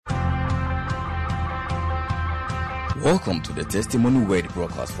Welcome to the Testimony Word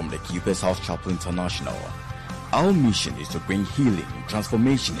broadcast from the Keepers House Chapel International. Our mission is to bring healing,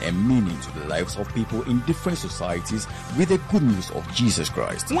 transformation, and meaning to the lives of people in different societies with the good news of Jesus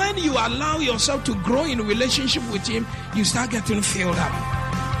Christ. When you allow yourself to grow in relationship with Him, you start getting filled up.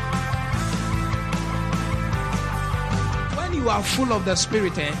 When you are full of the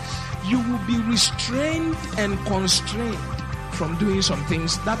Spirit, you will be restrained and constrained from doing some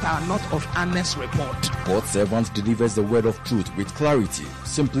things that are not of honest report. God's servant delivers the word of truth with clarity,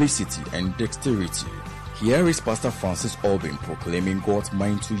 simplicity, and dexterity. Here is Pastor Francis Albin proclaiming God's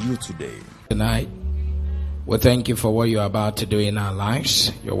mind to you today. Tonight, we thank you for what you are about to do in our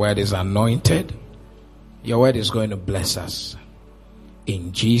lives. Your word is anointed. Your word is going to bless us.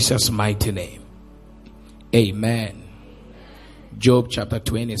 In Jesus' mighty name. Amen. Job chapter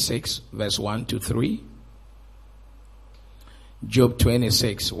 26, verse 1 to 3. Job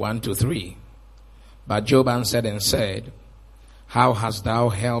 26, 1 to 3. But Job answered and said, How hast thou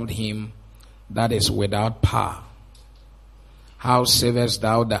helped him that is without power? How savest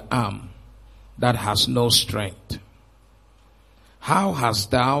thou the arm that has no strength? How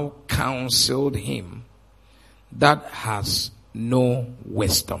hast thou counseled him that has no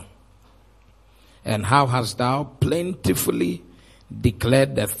wisdom? And how hast thou plentifully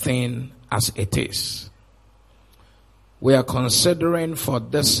declared the thing as it is? We are considering for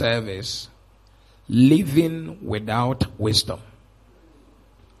this service living without wisdom.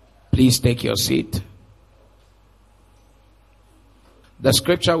 Please take your seat. The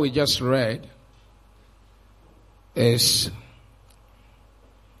scripture we just read is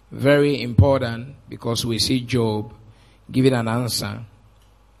very important because we see Job giving an answer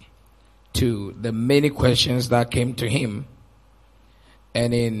to the many questions that came to him,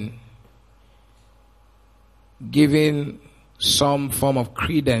 and in giving some form of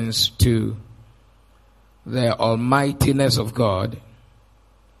credence to the almightiness of God,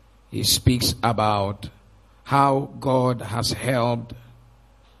 he speaks about how God has helped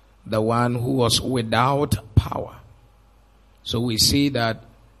the one who was without power. So we see that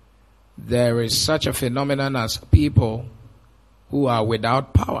there is such a phenomenon as people who are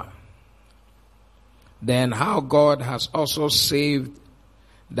without power. Then how God has also saved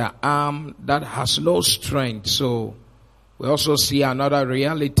the arm that has no strength. So we also see another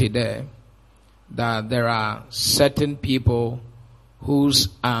reality there, that there are certain people whose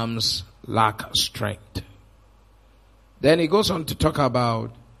arms lack strength. Then he goes on to talk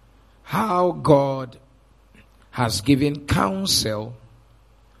about how God has given counsel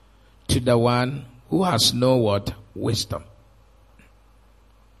to the one who has no what? Wisdom.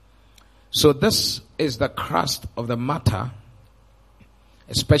 So this is the crust of the matter,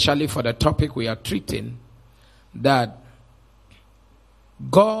 especially for the topic we are treating, that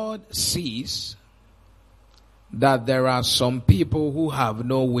God sees that there are some people who have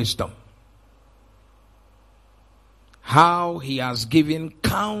no wisdom. How he has given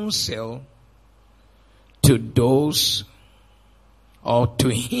counsel to those, or to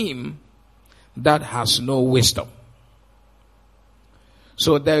him, that has no wisdom.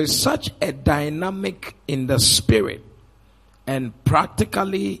 So there is such a dynamic in the spirit and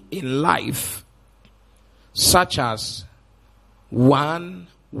practically in life, such as one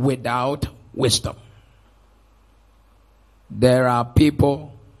without wisdom. There are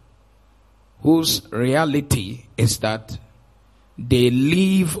people whose reality is that they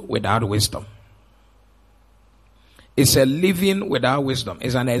live without wisdom. It's a living without wisdom.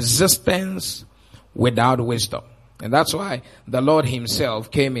 It's an existence without wisdom. And that's why the Lord himself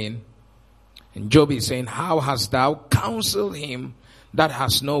came in. And Job is saying, How hast thou counseled him that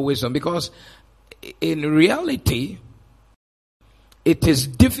has no wisdom? Because in reality, it is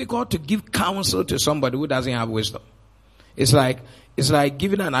difficult to give counsel to somebody who doesn't have wisdom. It's like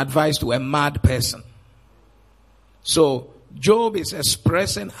giving an advice to a mad person. So Job is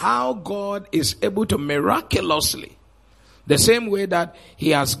expressing how God is able to miraculously, the same way that he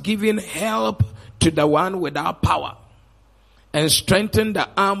has given help to the one without power and strengthened the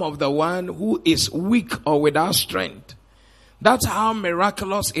arm of the one who is weak or without strength. That's how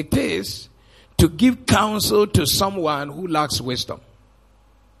miraculous it is to give counsel to someone who lacks wisdom.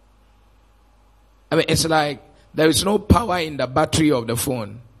 I mean, it's like there is no power in the battery of the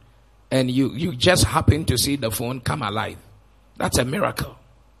phone, and you just happen to see the phone come alive. That's a miracle.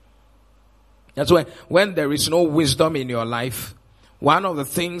 That's why when there is no wisdom in your life, one of the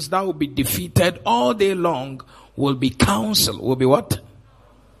things that will be defeated all day long will be counsel. Will be what?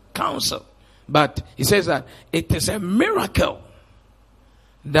 Counsel. But he says that it is a miracle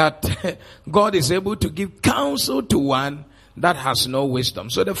that God is able to give counsel to one that has no wisdom.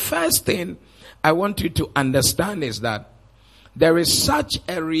 So the first thing I want you to understand is that there is such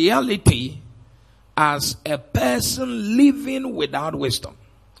a reality as a person living without wisdom.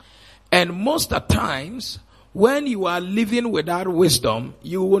 And most of the times, when you are living without wisdom,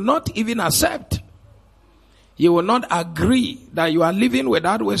 you will not even accept. You will not agree that you are living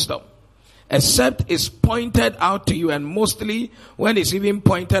without wisdom, except it's pointed out to you. And mostly when it's even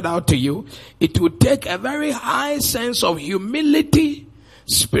pointed out to you, it will take a very high sense of humility,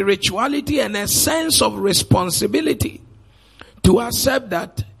 spirituality, and a sense of responsibility to accept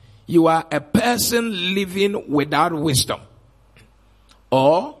that you are a person living without wisdom,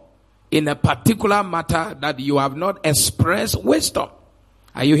 or in a particular matter that you have not expressed wisdom.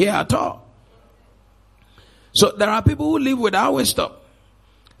 Are you here at all? So there are people who live without wisdom.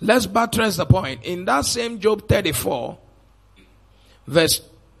 Let's buttress the point. In that same Job 34, verse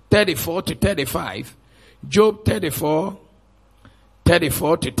 34 to 35, Job 34,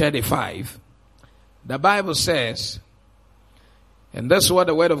 34 to 35, the Bible says, and that's what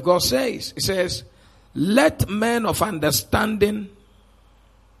the word of God says. It says, let men of understanding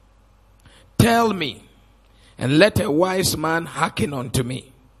tell me, and let a wise man hearken unto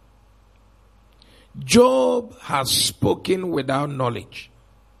me. Job has spoken without knowledge,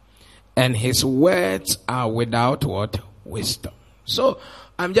 and his words are without what? Wisdom. So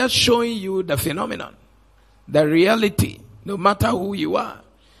I'm just showing you the phenomenon, the reality, no matter who you are.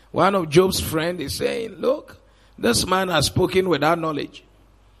 One of Job's friends is saying, look, this man has spoken without knowledge,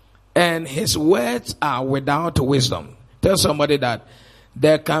 and his words are without wisdom. Tell somebody that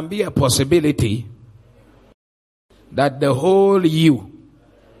there can be a possibility that the whole you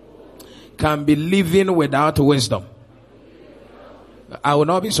can be living without wisdom. I will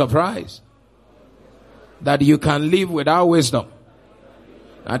not be surprised that you can live without wisdom.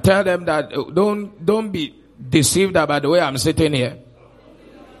 I tell them that don't be deceived about the way I'm sitting here.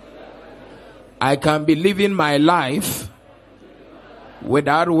 I can be living my life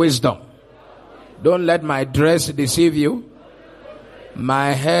without wisdom. Don't let my dress deceive you.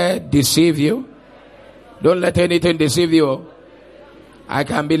 My hair deceive you. Don't let anything deceive you. I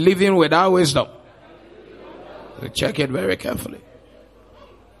can be living without wisdom. So check it very carefully.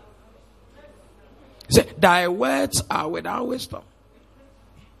 Say, thy words are without wisdom.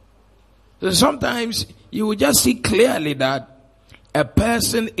 So sometimes you will just see clearly that a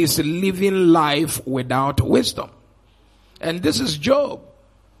person is living life without wisdom. And this is Job,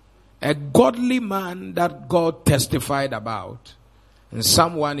 a godly man that God testified about. And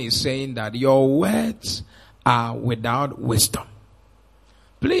someone is saying that your words are without wisdom.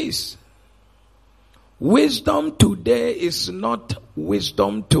 Please, wisdom today is not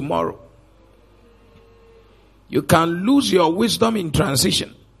wisdom tomorrow. You can lose your wisdom in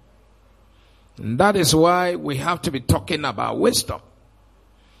transition. And that is why we have to be talking about wisdom.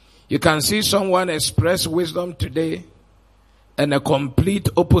 You can see someone express wisdom today and a complete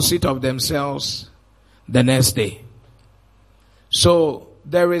opposite of themselves the next day. So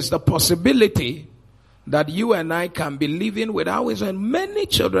there is the possibility that you and I can be living without wisdom. Many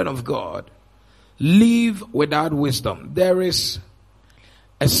children of God live without wisdom. There is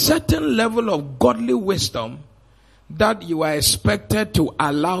a certain level of godly wisdom that you are expected to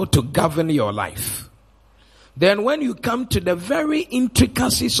allow to govern your life. Then when you come to the very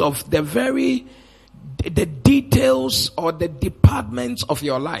intricacies of the details or the departments of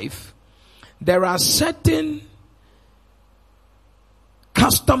your life, there are certain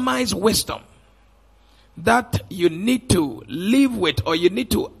customized wisdom that you need to live with, or you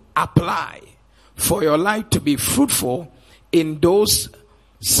need to apply for your life to be fruitful in those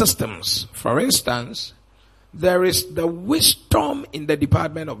systems. For instance, there is the wisdom in the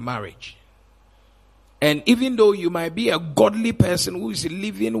department of marriage. And even though you might be a godly person who is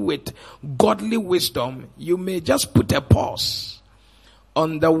living with godly wisdom, you may just put a pause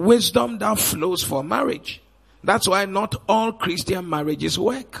on the wisdom that flows for marriage. That's why not all Christian marriages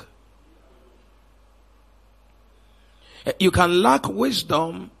work. You can lack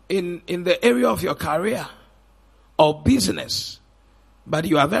wisdom in the area of your career or business, but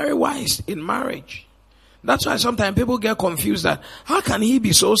you are very wise in marriage. That's why sometimes people get confused that how can he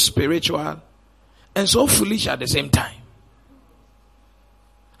be so spiritual and so foolish at the same time?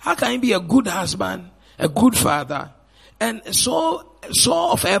 How can he be a good husband, a good father, and so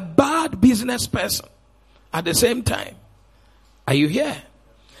of a bad business person at the same time? Are you here?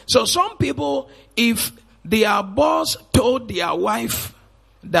 So some people, if their boss told their wife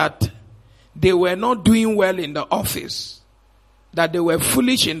that they were not doing well in the office, that they were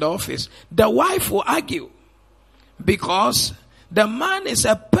foolish in the office, the wife will argue because the man is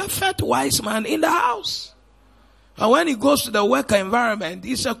a perfect wise man in the house. But when he goes to the work environment,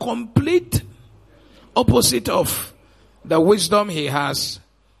 it's a complete opposite of the wisdom he has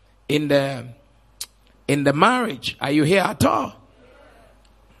in the marriage. Are you here at all?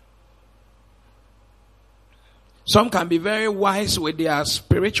 Some can be very wise with their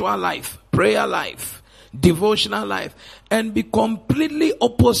spiritual life, prayer life, devotional life, and be completely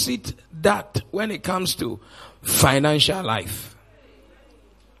opposite that when it comes to financial life.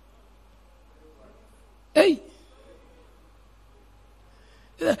 Hey.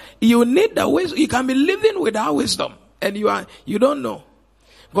 You need the wisdom. You can be living without wisdom and you don't know.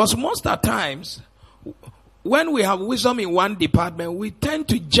 Because most of the times, when we have wisdom in one department, we tend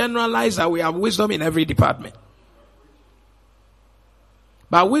to generalize that we have wisdom in every department.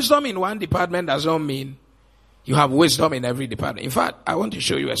 But wisdom in one department does not mean you have wisdom in every department. In fact, I want to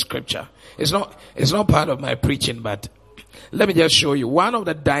show you a scripture. It's not part of my preaching, but let me just show you. One of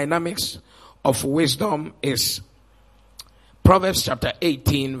the dynamics of wisdom is Proverbs chapter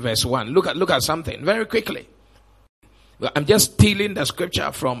 18 verse 1. Look at something very quickly. I'm just stealing the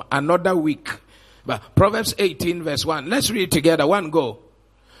scripture from another week. But Proverbs 18 verse 1. Let's read it together. One go.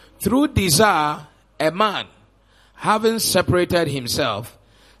 Through desire, a man, having separated himself,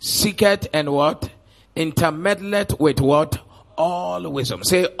 seeketh and what? Intermeddleth with what? All wisdom.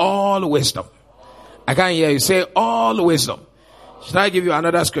 Say all wisdom. I can't hear you. Say all wisdom. Should I give you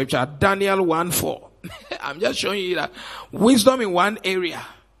another scripture? Daniel 1:4. I'm just showing you that wisdom in one area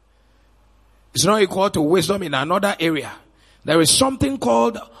is not equal to wisdom in another area. There is something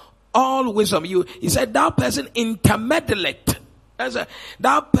called all wisdom. He said that person intermeddleth.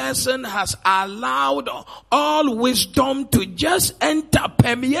 That person has allowed all wisdom to just enter,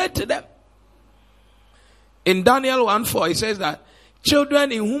 permeate them. In Daniel 1:4, he says that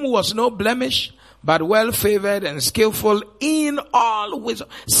children in whom was no blemish, but well favored and skillful in all wisdom.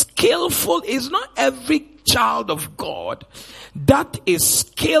 Skillful is not every child of God that is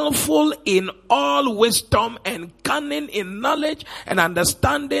skillful in all wisdom and cunning in knowledge and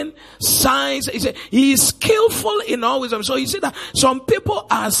understanding, science. He is skillful in all wisdom. So you see that some people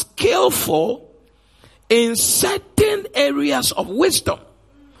are skillful in certain areas of wisdom,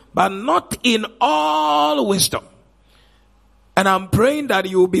 but not in all wisdom. And I'm praying that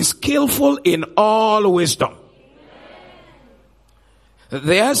you will be skillful in all wisdom.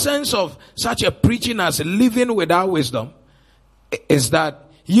 The essence of such a preaching as living without wisdom is that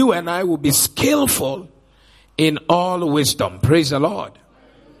you and I will be skillful in all wisdom. Praise the Lord.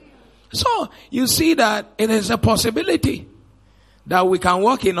 So you see that it is a possibility that we can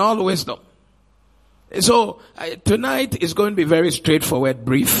walk in all wisdom. So tonight is going to be very straightforward,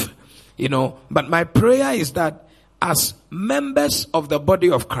 brief, but my prayer is that as members of the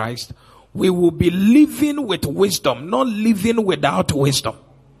body of Christ, we will be living with wisdom, not living without wisdom.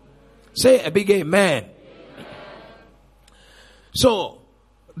 Say a big amen. So,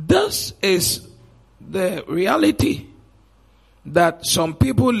 this is the reality that some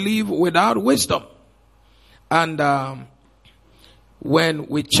people live without wisdom. And when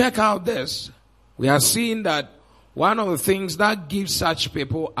we check out this, we are seeing that one of the things that gives such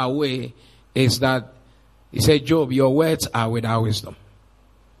people away is that he said, Job, your words are without wisdom.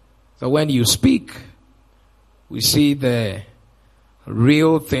 So when you speak, we see the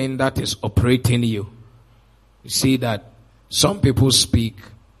real thing that is operating you. You see that some people speak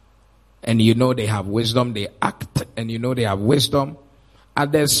and they have wisdom. They act and they have wisdom.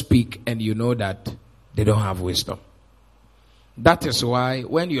 Others speak and that they don't have wisdom. That is why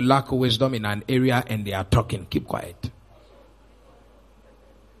when you lack wisdom in an area and they are talking, keep quiet.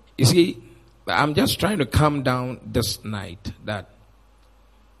 You see, I'm just trying to calm down this night that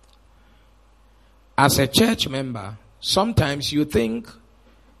as a church member, sometimes you think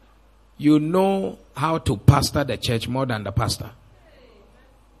you know how to pastor the church more than the pastor.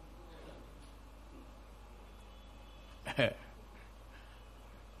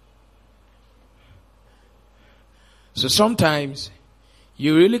 So sometimes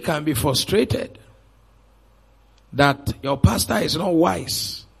you really can be frustrated that your pastor is not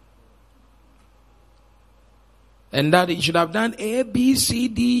wise. And that he should have done A, B, C,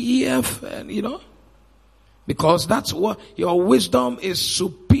 D, E, F, and because that's what your wisdom is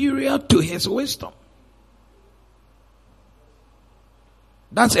superior to his wisdom.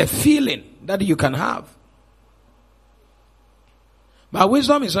 That's a feeling that you can have. But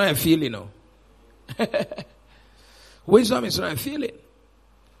wisdom is not a feeling, no. Wisdom is not a feeling.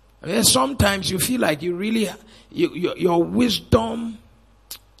 I mean, sometimes you feel like you really, your wisdom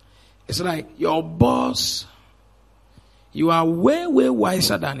is like your boss. You are way, way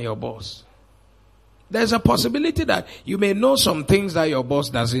wiser than your boss. there's a possibility that you may know some things that your boss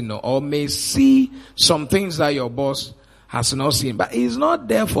doesn't know, or may see some things that your boss has not seen. But he's not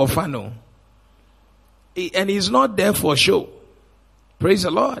there for fun, no. And he's not there for show. Praise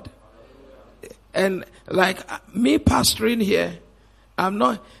the Lord. And like me pastoring here,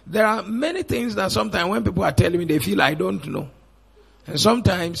 there are many things that sometimes when people are telling me, they feel I don't know. And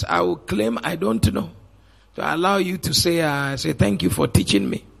sometimes I will claim I don't know. So I allow you to say thank you for teaching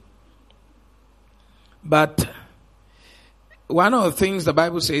me. But one of the things the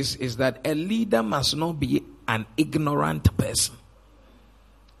Bible says is that a leader must not be an ignorant person.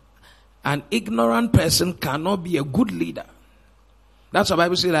 An ignorant person cannot be a good leader. That's what the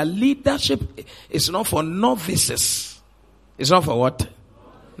Bible says, that leadership is not for novices. It's not for what?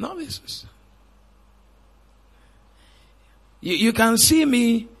 Novices. You can see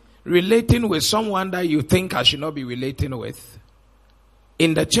me relating with someone that you think I should not be relating with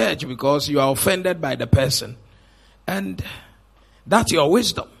in the church because you are offended by the person. And that's your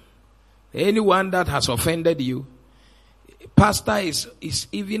wisdom. Anyone that has offended you, pastor is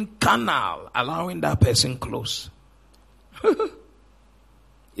even carnal, allowing that person close.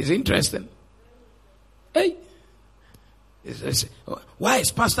 It's interesting. Hey. Why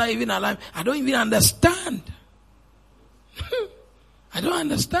is pastor even alive? I don't even understand. I don't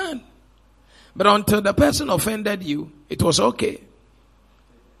understand. But until the person offended you, it was okay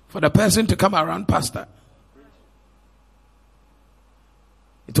for the person to come around pastor.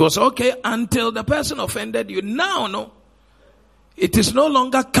 It was okay until the person offended you. Now, no. It is no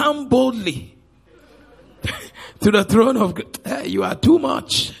longer come boldly to the throne of God. Hey, you are too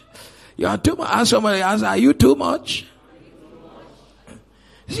much. You are too much. Ask somebody else, are you too much?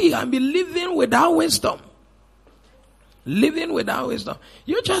 See, you can be living without wisdom. Living without wisdom.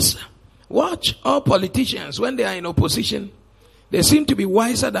 You just watch all politicians when they are in opposition. They seem to be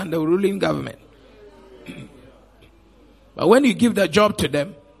wiser than the ruling government. But when you give the job to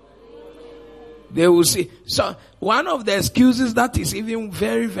them, they will see. So one of the excuses that is even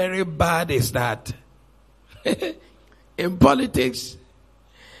very, very bad is that in politics,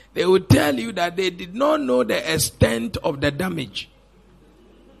 they will tell you that they did not know the extent of the damage.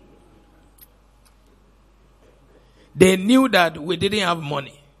 They knew that we didn't have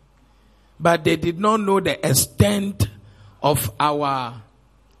money, but they did not know the extent of our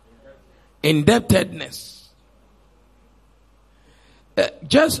indebtedness.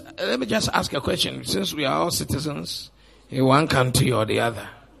 Let me just ask a question, since we are all citizens in one country or the other,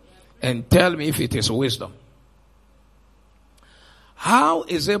 and tell me if it is wisdom. How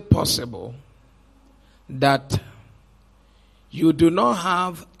is it possible that you do not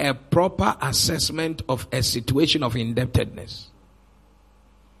have a proper assessment of a situation of indebtedness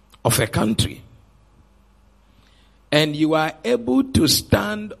of a country, and you are able to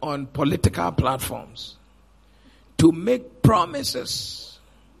stand on political platforms to make promises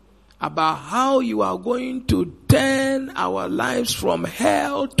about how you are going to turn our lives from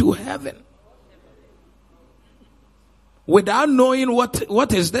hell to heaven without knowing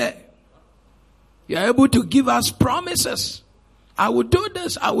what is there? You are able to give us promises. I will do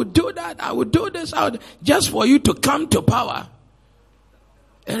this, I will do that, I will do this, just for you to come to power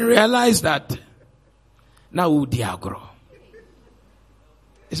and realize that now Udiagro.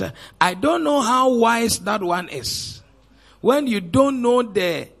 I don't know how wise that one is. When you don't know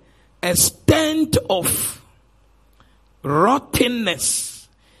the extent of rottenness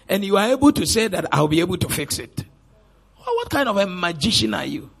and you are able to say that I'll be able to fix it. Well, what kind of a magician are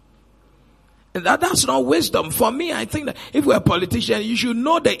you? That's not wisdom. For me, I think that if we're a politician, you should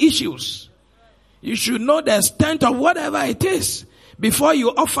know the issues. You should know the extent of whatever it is before you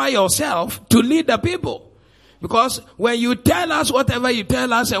offer yourself to lead the people. Because when you tell us whatever you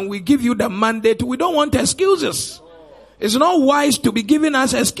tell us and we give you the mandate, we don't want excuses. It's not wise to be giving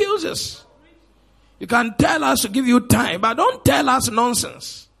us excuses. You can tell us to give you time, but don't tell us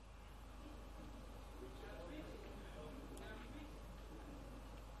nonsense.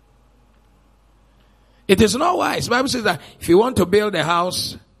 It is not wise. The Bible says that if you want to build a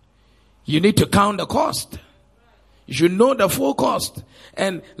house, you need to count the cost. You should know the full cost.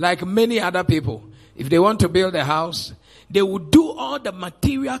 And like many other people, if they want to build a house, they will do all the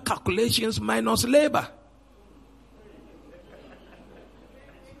material calculations minus labor.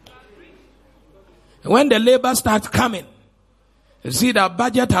 When the labor starts coming, you see that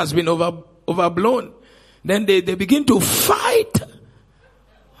budget has been overblown. Then they begin to fight.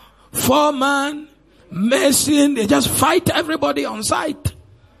 Foreman, mason, they just fight everybody on site.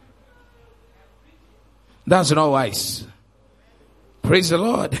 That's not wise. Praise the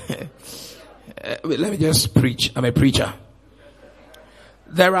Lord. Let me just preach. I'm a preacher.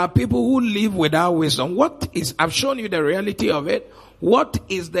 there are people who live without wisdom. I've shown you the reality of it. What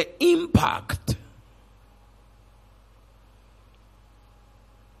is the impact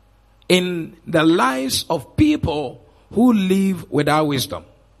in the lives of people who live without wisdom?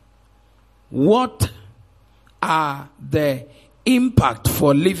 What are the impact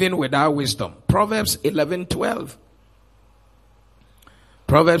for living without wisdom? Proverbs 11:12.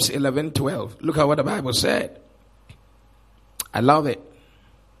 Proverbs 11:12. Look at what the Bible said. I love it.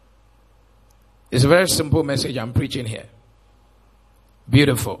 It's a very simple message I'm preaching here.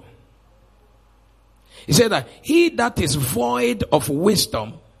 Beautiful. He said that he that is void of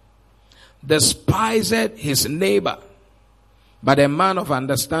wisdom despiseth his neighbor, but a man of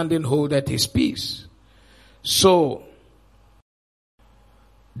understanding holdeth his peace. So,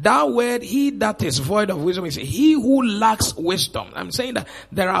 that word, he that is void of wisdom, is he who lacks wisdom. I'm saying that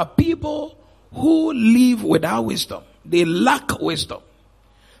there are people who live without wisdom. They lack wisdom.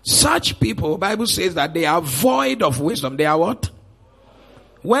 Such people, the Bible says that they are void of wisdom. They are what?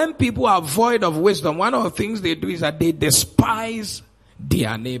 When people are void of wisdom, one of the things they do is that they despise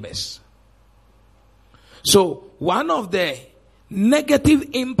their neighbors. So, one of the negative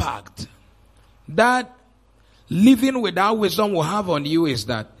impact that living without wisdom will have on you is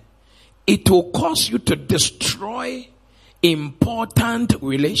that it will cause you to destroy important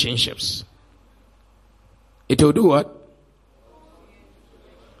relationships. It will do what?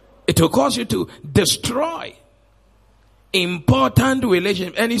 It will cause you to destroy important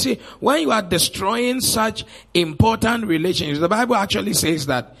relationships. And you see, when you are destroying such important relationships, the Bible actually says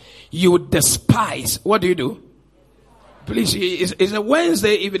that you despise. What do? Please, it's a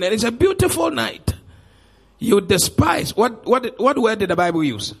Wednesday evening. It's a beautiful night. You despise. What word did the Bible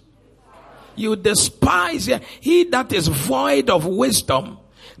use? You despise. He that is void of wisdom.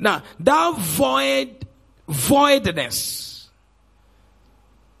 Now, that voidness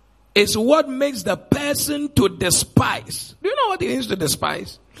is what makes the person to despise. Do you know what it is to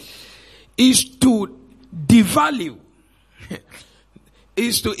despise? Is to devalue.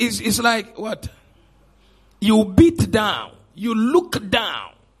 It's like what? You beat down. You look down.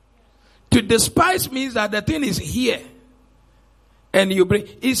 To despise means that the thing is here. And you bring,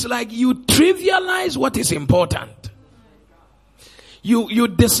 it's like you trivialize what is important. You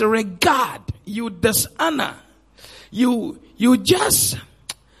disregard. You dishonor. You just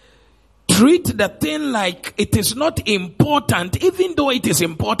treat the thing like it is not important, even though it is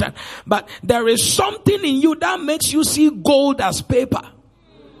important. But there is something in you that makes you see gold as paper.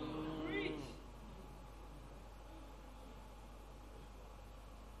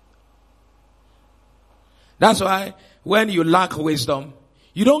 That's why when you lack wisdom,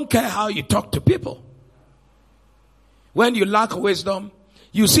 you don't care how you talk to people. When you lack wisdom,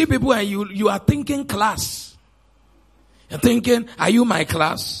 you see people and you are thinking class. You're thinking, are you my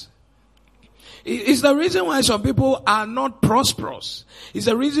class? It's the reason why some people are not prosperous. It's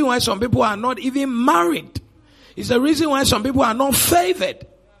the reason why some people are not even married. It's the reason why some people are not favored.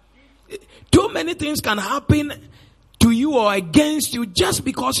 Too many things can happen to you or against you just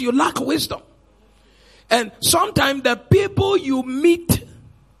because you lack wisdom. And sometimes the people you meet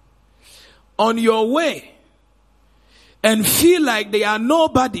on your way and feel like they are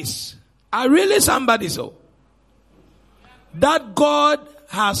nobodies are really somebody. So that God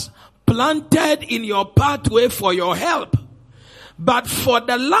has planted in your pathway for your help. But for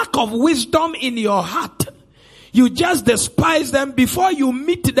the lack of wisdom in your heart, you just despise them before you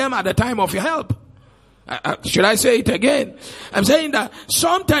meet them at the time of your help. Should I say it again? I'm saying that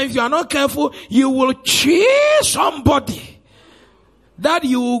sometimes if you are not careful, you will cheat somebody that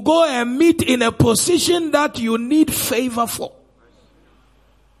you will go and meet in a position that you need favor for.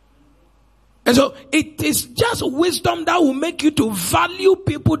 And so it is just wisdom that will make you to value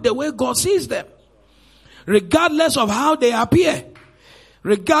people the way God sees them. Regardless of how they appear.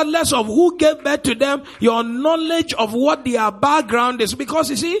 Regardless of who gave birth to them, your knowledge of what their background is.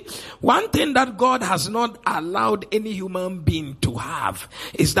 Because you see, one thing that God has not allowed any human being to have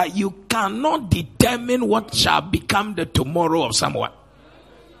is that you cannot determine what shall become the tomorrow of someone.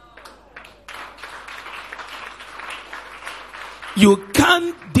 You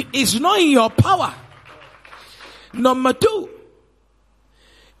can't, it's not in your power. Number two,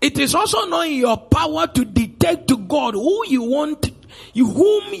 it is also not in your power to dictate to God whom you want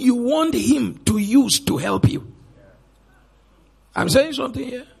him to use to help you. I'm saying something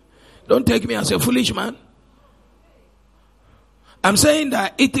here. Don't take me as a foolish man. I'm saying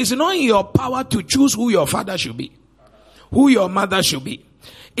that it is not in your power to choose who your father should be, who your mother should be.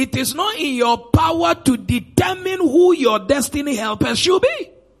 It is not in your power to determine who your destiny helpers should be.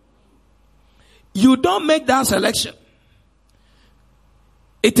 You don't make that selection.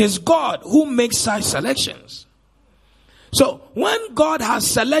 It is God who makes such selections. So when God has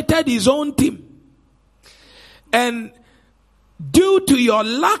selected his own team, and due to your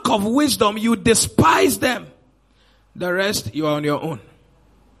lack of wisdom, you despise them, the rest, you are on your own.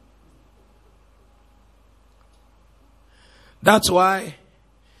 That's why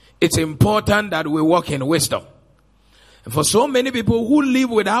it's important that we walk in wisdom. And for so many people who live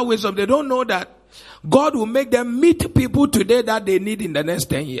without wisdom, they don't know that God will make them meet people today that they need in the next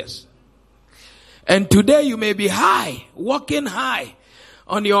 10 years. And today you may be high, walking high,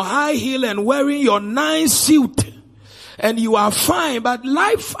 on your high heel and wearing your nice suit. And you are fine, but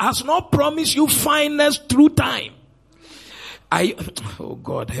life has not promised you fineness through time. Oh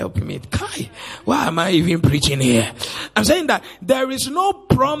God, help me. Kai, why am I even preaching here? I'm saying that there is no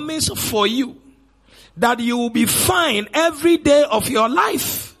promise for you that you will be fine every day of your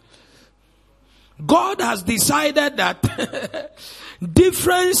life. God has decided that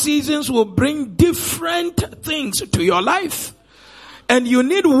different seasons will bring different things to your life. And you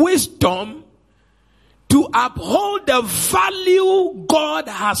need wisdom to uphold the value God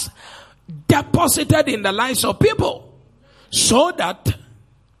has deposited in the lives of people. So that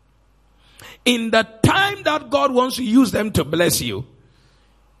in the time that God wants to use them to bless you,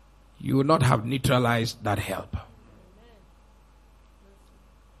 you will not have neutralized that help.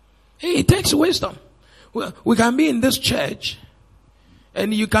 It takes wisdom. We can be in this church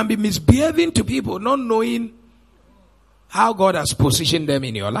and you can be misbehaving to people, not knowing how God has positioned them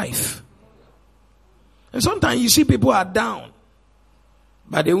in your life. And sometimes you see people are down,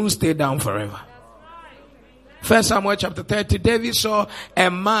 but they won't stay down forever. 1 Samuel chapter 30, David saw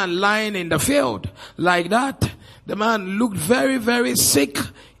a man lying in the field like that. The man looked very, very sick.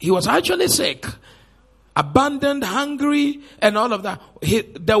 He was actually sick, abandoned, hungry, and all of that.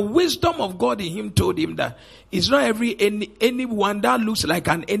 The wisdom of God in him told him that it's not anyone that looks like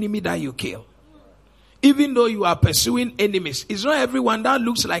an enemy that you kill. Even though you are pursuing enemies, it's not everyone that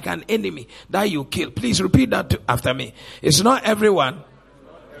looks like an enemy that you kill. Please repeat that after me. It's not everyone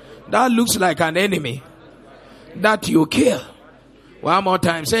that looks like an enemy that you kill. One more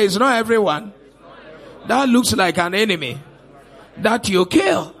time. Say, it's not everyone that looks like an enemy that you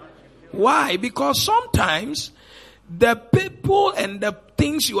kill. Why? Because sometimes the people and the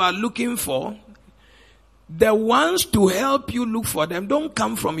things you are looking for, the ones to help you look for them, don't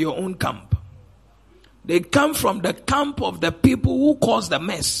come from your own camp. They come from the camp of the people who cause the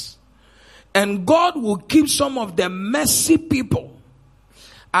mess. And God will keep some of the messy people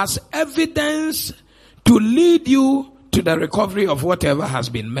as evidence to lead you to the recovery of whatever has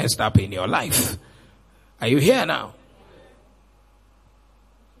been messed up in your life. Are you here now?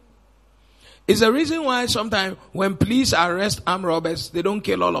 It's the reason why sometimes when police arrest armed robbers, they don't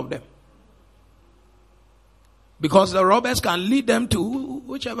kill all of them. Because the robbers can lead them to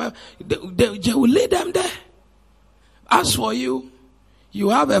whichever, they will lead them there. As for you, you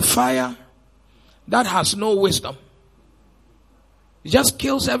have a fire that has no wisdom. It just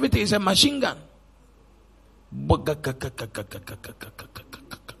kills everything. It's a machine gun.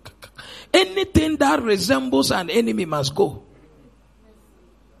 Anything that resembles an enemy must go.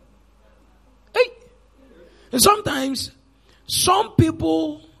 Hey. And sometimes some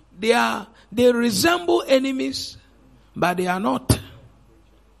people they resemble enemies, but they are not.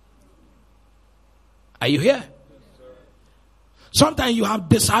 Are you here? Sometimes you have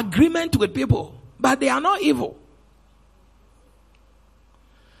disagreement with people, but they are not evil.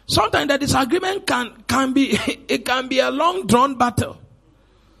 Sometimes the disagreement can be a long drawn battle.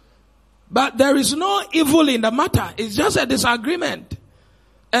 But there is no evil in the matter. It's just a disagreement.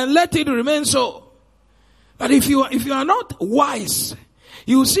 And let it remain so. But if you are not wise,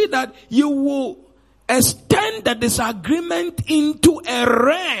 you see that you will extend the disagreement into a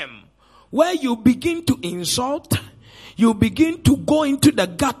realm where you begin to insult, you begin to go into the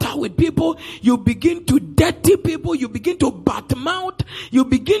gutter with people, you begin to dirty people, you begin to badmouth, you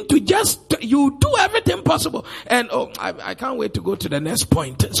begin to you do everything possible. And I can't wait to go to the next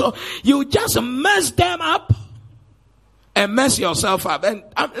point. So you just mess them up and mess yourself up. And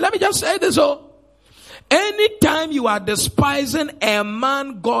let me just say this. Anytime you are despising a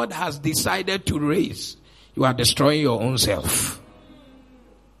man God has decided to raise, you are destroying your own self.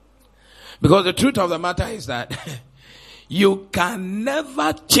 Because the truth of the matter is that you can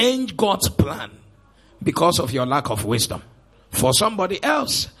never change God's plan because of your lack of wisdom. For somebody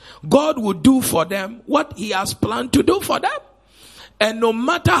else, God will do for them what he has planned to do for them. And no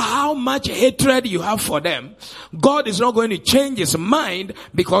matter how much hatred you have for them, God is not going to change his mind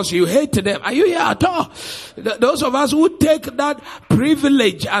because you hate them. Are you here at all? Those of us who take that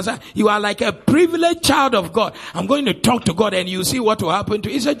privilege you are like a privileged child of God. I'm going to talk to God and you see what will happen to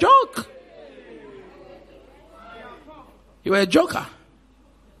you. It's a joke. You are a joker.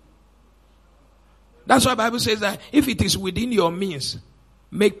 That's why the Bible says that if it is within your means,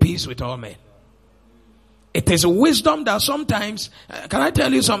 make peace with all men. It is a wisdom that sometimes, can I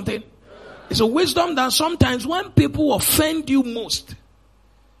tell you something? It's a wisdom that sometimes when people offend you most,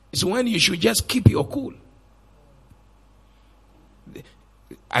 it's when you should just keep your cool.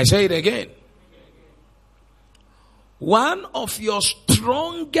 I say it again. One of your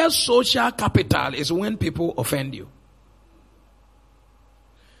strongest social capital is when people offend you.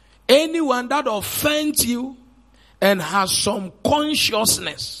 Anyone that offends you and has some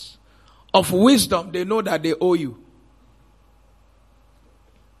consciousness of wisdom, they know that they owe you.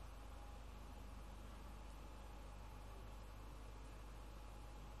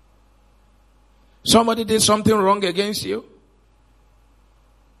 Somebody did something wrong against you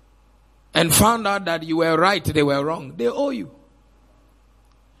and found out that you were right, they were wrong. They owe you.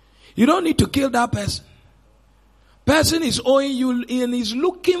 You don't need to kill that person. Person is owing you and is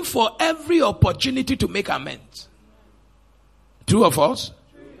looking for every opportunity to make amends. True or false?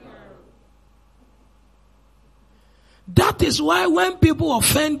 That is why when people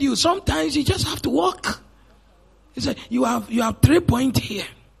offend you, sometimes you just have to walk. He said, you have 3 points here.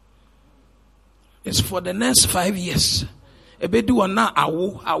 It's for the next 5 years. But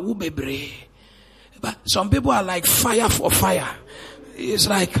some people are like fire for fire. It's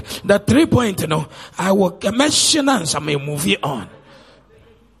like the 3 point, I will mention and I may move it on.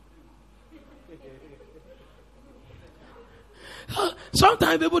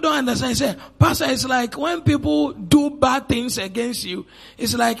 Sometimes people don't understand. Say, Pastor, it's like when people do bad things against you,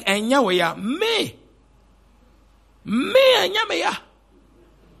 it's like enyaweya me enyameya.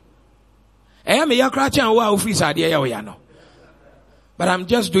 Enyameya kracha wa office ade enyaweya no. But I'm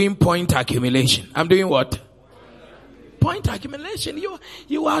just doing point accumulation. I'm doing what? Point accumulation.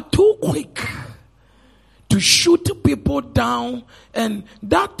 You are too quick to shoot people down, and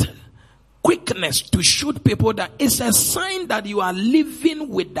that quickness to shoot people down is a sign that you are living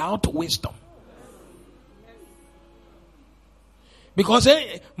without wisdom. Because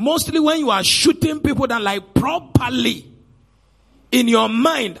mostly when you are shooting people down like properly in your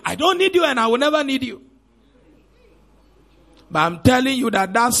mind, I don't need you and I will never need you. But I'm telling you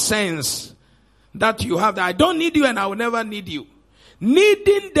that sense that you have, that I don't need you and I will never need you.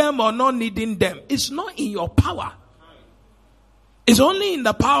 Needing them or not needing them is not in your power. It's only in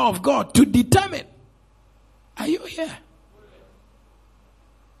the power of God to determine. Are you here?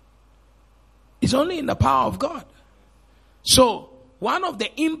 It's only in the power of God. So, one of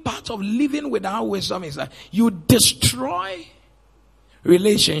the impacts of living without wisdom is that you destroy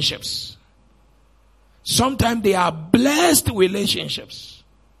relationships. Sometimes they are blessed relationships.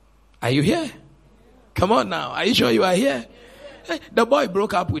 Are you here? Come on now. Are you sure you are here? Hey, the boy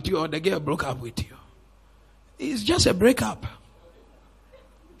broke up with you or the girl broke up with you. It's just a breakup.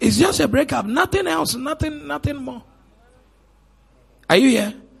 It's just a breakup. Nothing else. Nothing more. Are you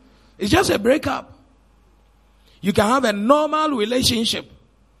here? It's just a breakup. You can have a normal relationship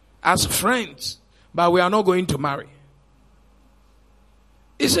as friends, but we are not going to marry.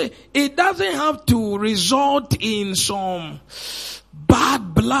 It doesn't have to result in some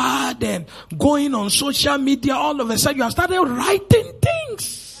bad blood and going on social media. All of a sudden you have started writing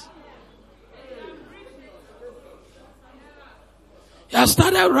things. You have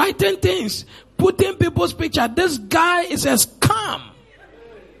started writing things, putting people's picture. This guy is a scam.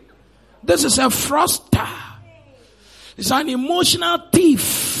 This is a fraudster. It's an emotional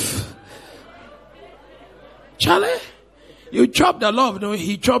thief. Charlie, you chop the love. No,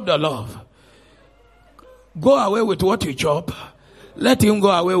 he chopped the love. Go away with what you chop. Let him go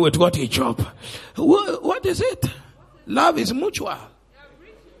away with what he chop. What is it? Love is mutual.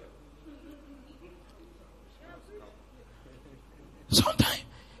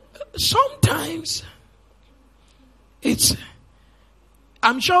 Sometimes it's,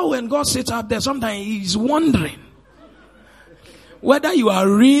 I'm sure when God sits up there, sometimes he's wondering whether you are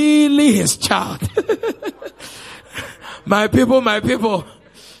really his child. My people,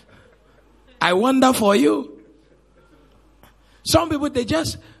 I wonder for you. Some people, they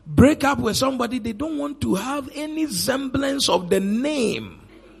just break up with somebody. They don't want to have any semblance of the name,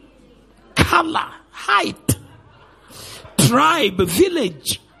 color, height, tribe,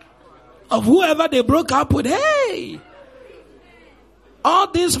 village of whoever they broke up with. Hey,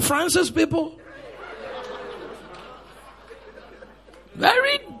 all these Francis people,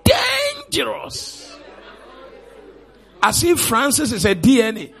 Very dangerous. As if Francis is a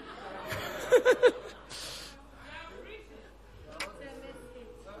DNA.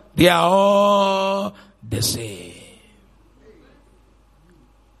 They are all the same.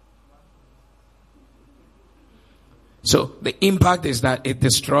 So the impact is that it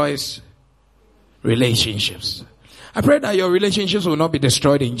destroys relationships. I pray that your relationships will not be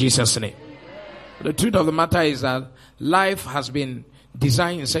destroyed in Jesus' name. The truth of the matter is that life has been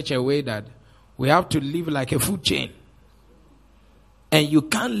designed in such a way that we have to live like a food chain. And you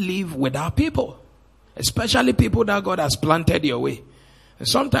can't live without people. Especially people that God has planted your way. And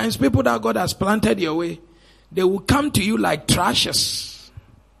sometimes people that God has planted your way, they will come to you like trashes.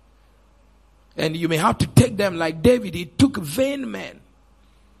 And you may have to take them like David. He took vain men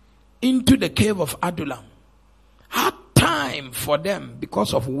into the cave of Adullam. Had time for them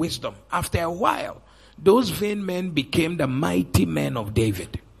because of wisdom. After a while, those vain men became the mighty men of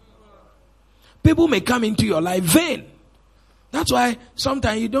David. People may come into your life vain. That's why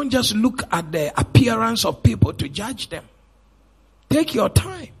sometimes you don't just look at the appearance of people to judge them. Take your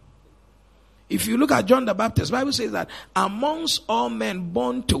time. If you look at John the Baptist, the Bible says that amongst all men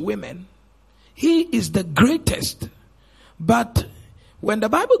born to women, he is the greatest. But when the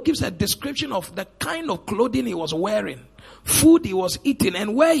Bible gives a description of the kind of clothing he was wearing, food he was eating,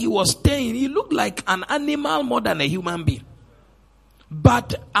 and where he was staying, he looked like an animal more than a human being.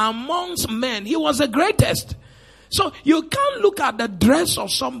 But amongst men, he was the greatest. So you can't look at the dress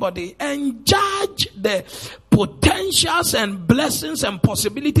of somebody and judge the potentials and blessings and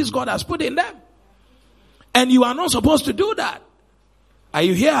possibilities God has put in them. And you are not supposed to do that. Are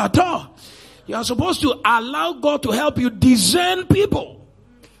you here at all? You are supposed to allow God to help you discern people.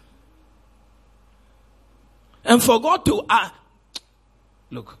 And for God to...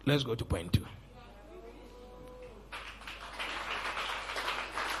 Look, let's go to point 2.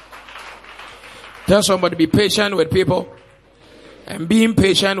 Tell somebody, be patient with people. And being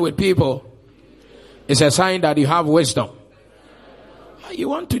patient with people is a sign that you have wisdom. You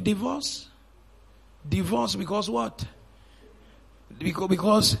want to divorce? Divorce because what?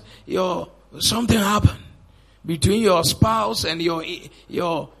 Because something happened between your spouse and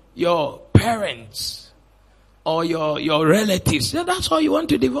your parents or your relatives. Yeah, that's why you want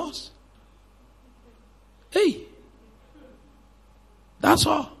to divorce. Hey, that's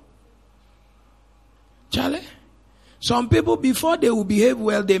all. Charlie, some people before they will behave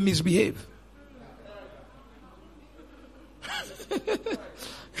well, they misbehave.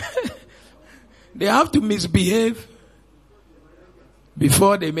 They have to misbehave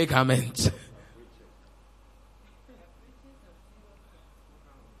before they make amends.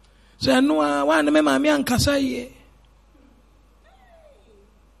 So no one me mami ankasa ye.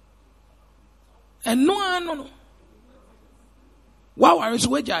 And no. Wow, is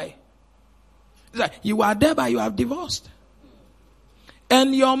wejai. You are there, but you have divorced.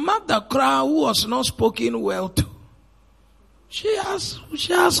 And your mother cry, who was not spoken well to, she has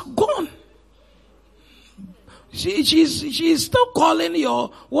gone. She's still calling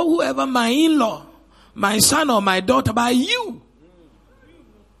whoever my in-law, my son or my daughter by you.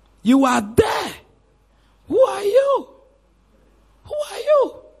 You are there. Who are you? Who are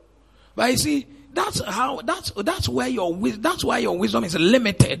you? But you see, that's why your wisdom is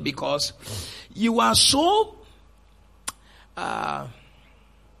limited, because you are so all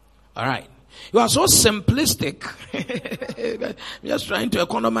right. You are so simplistic. I'm just trying to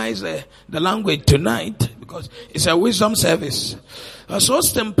economize the language tonight because it's a wisdom service. You are so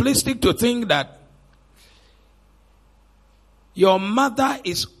simplistic to think that your mother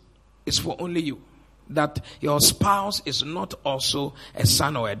is for only you. That your spouse is not also a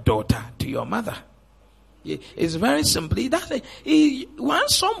son or a daughter to your mother. It's very simply that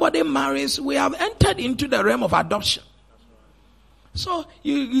once somebody marries, we have entered into the realm of adoption. So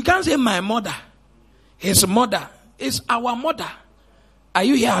you can't say my mother, his mother, is our mother. Are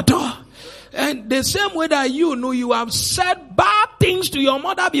you here at all? And the same way that you have said bad things to your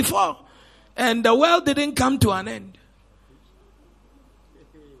mother before, and the world didn't come to an end.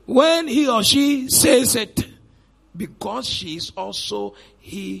 When he or she says it, because she is also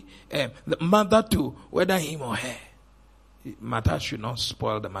the mother to whether him or her, matter should not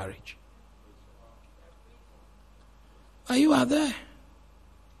spoil the marriage. You are there.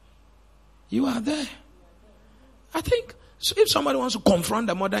 You are there. I think so if somebody wants to confront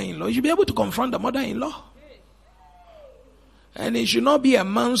the mother-in-law, you should be able to confront the mother-in-law. And it should not be a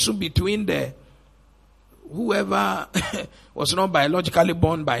mansu between whoever was not biologically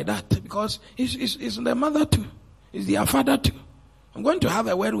born by that, because it's the mother too. It's their father too. I'm going to have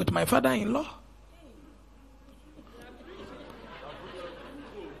a word with my father-in-law.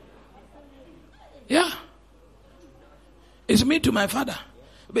 Yeah. It's me to my father.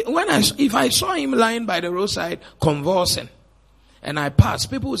 But if I saw him lying by the roadside convulsing, and I pass,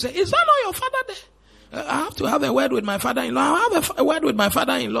 people will say, is that not your father there? I have to have a word with my father-in-law. I have a word with my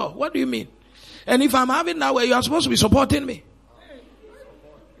father-in-law. What do you mean? And if I'm having that way, you are supposed to be supporting me.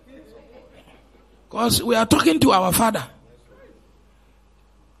 Because we are talking to our father.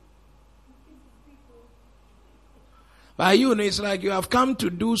 But you know, it's like you have come to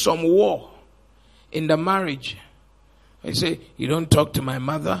do some war in the marriage. I say, you don't talk to my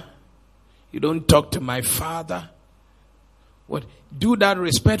mother. You don't talk to my father. What? Do that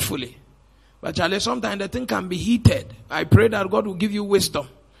respectfully. But Charlie, sometimes the thing can be heated. I pray that God will give you wisdom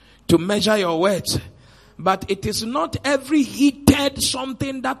to measure your words. But it is not every heated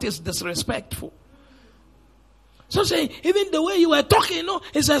something that is disrespectful. So say, even the way you were talking, you know,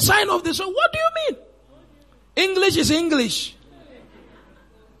 is a sign of this. So what do you mean? English is English.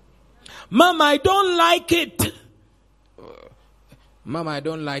 Mama, I don't like it. Mama, I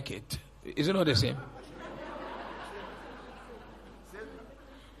don't like it. Is it not the same?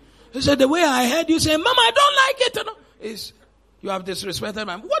 He said, the way I heard you say, Mama, I don't like it. You know, is you have disrespected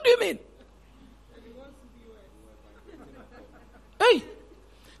my. What do you mean? Hey,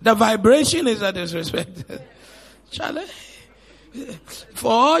 the vibration is a disrespect. Charlie,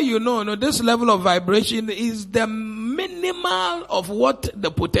 for all you know, this level of vibration is the minimal of what the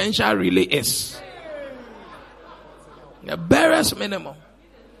potential really is. The barest minimum.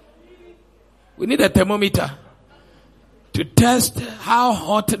 We need a thermometer to test how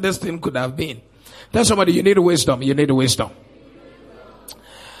hot this thing could have been. Tell somebody, you need wisdom. You need wisdom.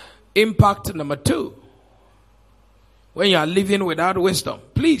 Impact number 2. When you are living without wisdom,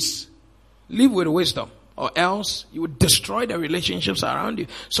 please live with wisdom, or else you will destroy the relationships around you.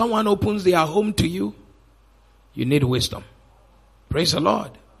 Someone opens their home to you, you need wisdom. Praise the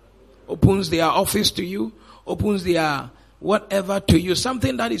Lord. Opens their office to you, opens their whatever to you,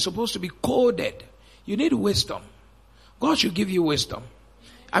 something that is supposed to be coded. You need wisdom. God should give you wisdom.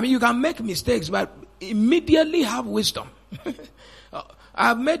 I mean, you can make mistakes, but immediately have wisdom.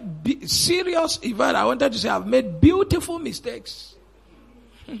 I've made serious, in fact, I wanted to say I've made beautiful mistakes.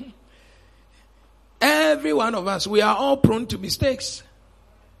 Every one of us, we are all prone to mistakes.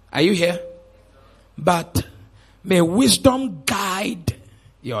 Are you here? But may wisdom guide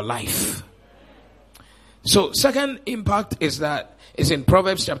your life. So, second impact is in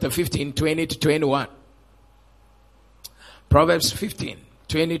Proverbs chapter 15, 20 to 21. Proverbs 15,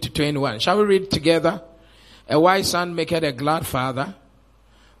 20 to 21. Shall we read together? A wise son maketh a glad father,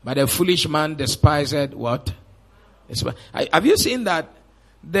 but a foolish man despiseth what? Have you seen that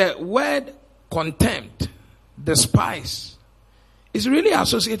the word contempt, despise, is really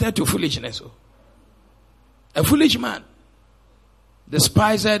associated to foolishness? A foolish man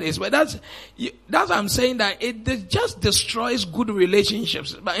despised is, but that's what I'm saying, that it just destroys good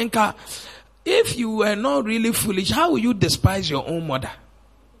relationships. But Inka, if you were not really foolish, how will you despise your own mother?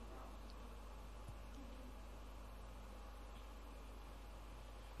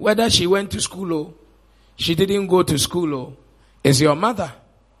 Whether she went to school or she didn't go to school or is your mother.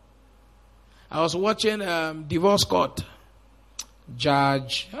 I was watching Divorce Court.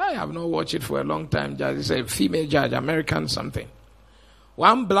 Judge, I have not watched it for a long time. Judge is a female judge, American something.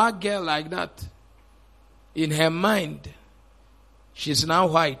 One black girl like that, in her mind, she's now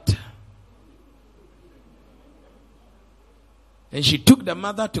white. And she took the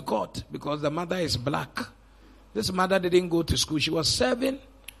mother to court because the mother is black. This mother didn't go to school. She was serving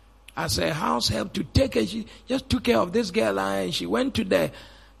as a house help to take her. She just took care of this girl and she went to the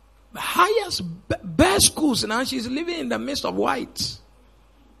highest, best schools. Now she's living in the midst of whites.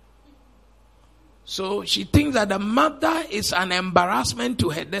 So she thinks that the mother is an embarrassment to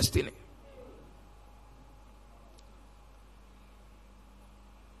her destiny.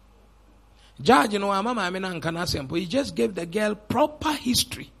 Judge, he just gave the girl proper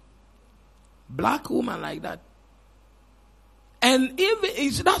history. Black woman like that. And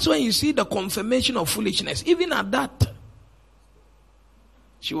even that's when you see the confirmation of foolishness. Even at that,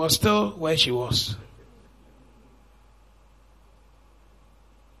 she was still where she was.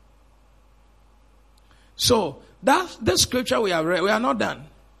 So, that's the scripture we have read. We are not done.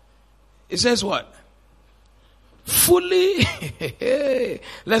 It says what? Fully.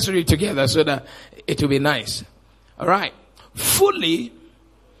 Let's read together so that it will be nice. All right. Fully.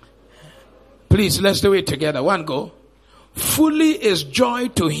 Please, let's do it together. One go. Fully is joy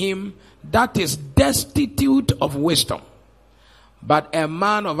to him that is destitute of wisdom, but a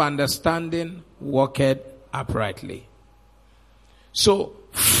man of understanding walketh uprightly. So,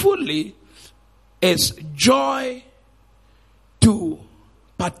 fully is joy to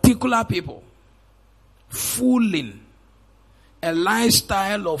particular people. fooling, a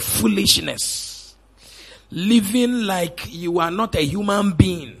lifestyle of foolishness, living like you are not a human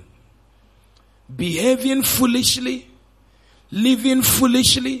being, behaving foolishly, living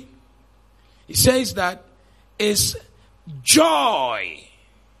foolishly. He says that is joy.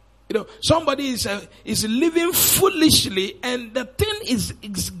 Somebody is living foolishly, and the thing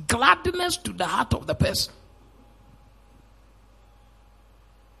is gladness to the heart of the person.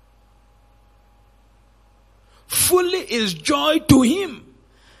 Fully is joy to him.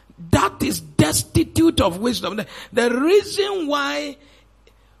 That is destitute of wisdom. The reason why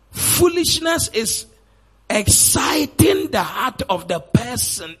foolishness is exciting the heart of the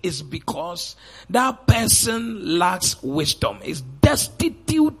person is because that person lacks wisdom, is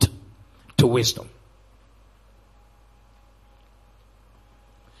destitute to wisdom.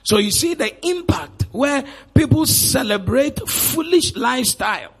 So you see the impact where people celebrate foolish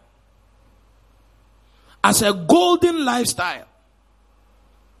lifestyle as a golden lifestyle.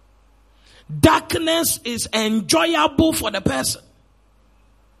 Darkness is enjoyable for the person.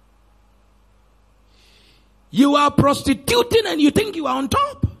 You are prostituting and you think you are on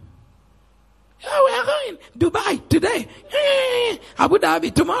top. Yeah, we are going Dubai today. Abu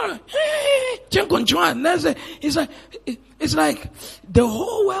Dhabi tomorrow. It's like the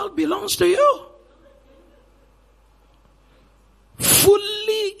whole world belongs to you.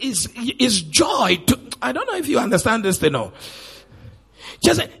 Fully is joy to, I don't know if you understand this thing or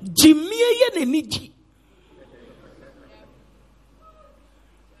just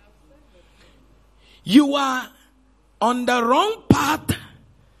you are on the wrong path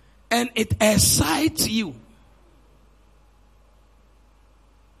and it excites you.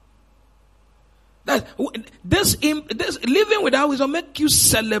 This living without wisdom make you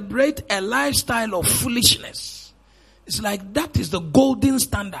celebrate a lifestyle of foolishness. It's like that is the golden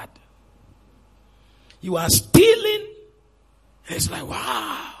standard. You are stealing. It's like,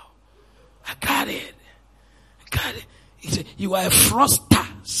 wow, I got it. You are a froster,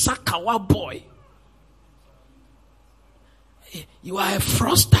 Sakawa boy. You are a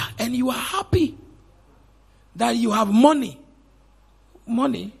froster and you are happy that you have money.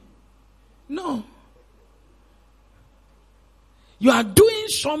 Money? No. You are doing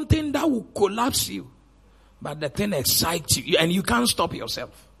something that will collapse you, but the thing excites you and you can't stop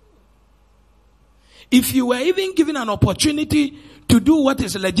yourself. If you were even given an opportunity to do what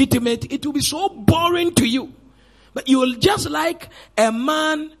is legitimate, it will be so boring to you. But you will just like a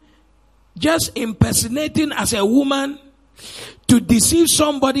man just impersonating as a woman to deceive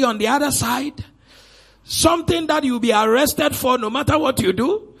somebody on the other side. Something that you'll be arrested for no matter what you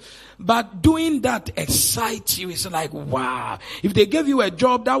do. But doing that excites you. It's like, wow. If they gave you a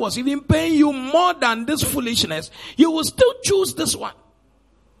job that was even paying you more than this foolishness, you will still choose this one.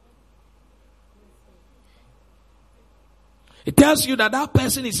 It tells you that that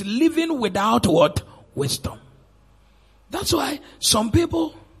person is living without what? Wisdom. That's why some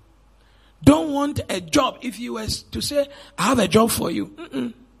people don't want a job. If you were to say, I have a job for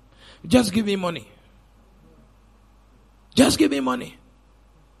you. Just give me money. Just give me money.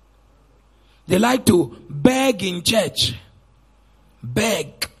 They like to beg in church.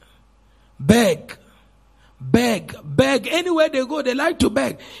 Beg. Anywhere they go, they like to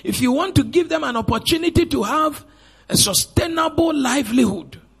beg. If you want to give them an opportunity to have a sustainable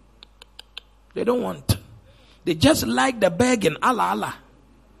livelihood, they don't want. They just like the begging. Allah.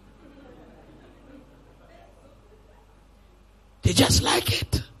 They just like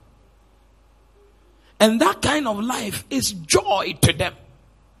it. And that kind of life is joy to them.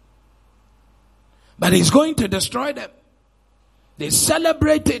 But it's going to destroy them. They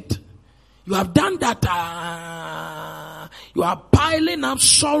celebrate it. You have done that. You are piling up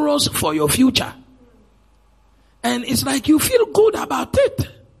sorrows for your future. And it's like you feel good about it.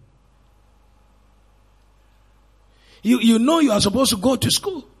 You know you are supposed to go to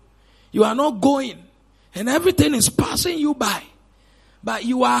school. You are not going. And everything is passing you by. But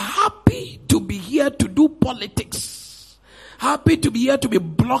you are happy to be here to do politics. Happy to be here to be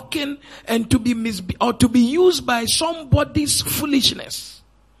blocking and to be to be used by somebody's foolishness.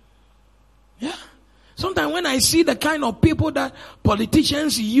 Yeah. Sometimes when I see the kind of people that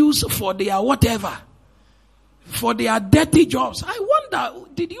politicians use for their whatever, for their dirty jobs, I wonder,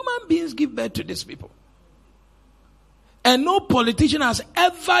 did human beings give birth to these people? And no politician has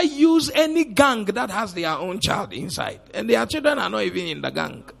ever used any gang that has their own child inside. And their children are not even in the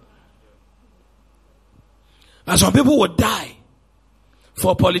gang. And some people would die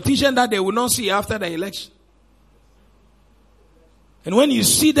for a politician that they will not see after the election. And when you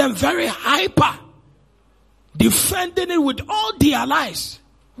see them very hyper, defending it with all their lives,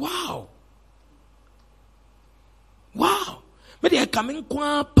 wow. Wow. But they are coming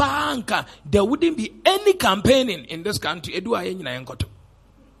panka. There wouldn't be any campaigning in this country.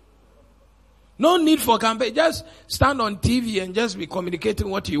 No need for campaign. Just stand on TV and just be communicating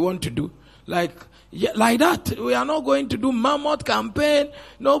what you want to do. Like that. We are not going to do mammoth campaign.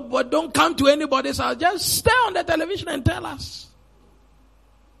 No, but don't come to anybody's house. Just stay on the television and tell us.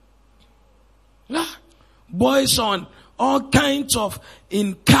 Yeah. Boys on all kinds of,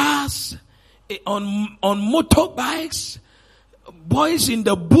 in cars, on motorbikes, boys in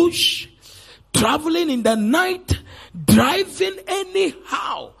the bush, traveling in the night, driving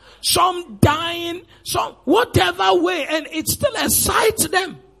anyhow, some dying, some whatever way, and it still excites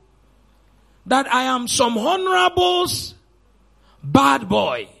them that I am some honorables bad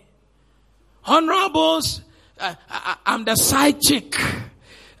boy. Honorables, I'm the side chick.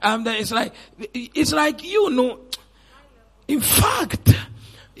 It's like, in fact,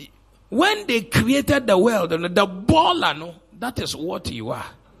 when they created the world, the baller, no, that is what you are.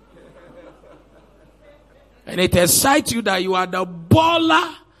 And it excites you that you are the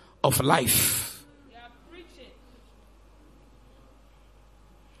baller of life.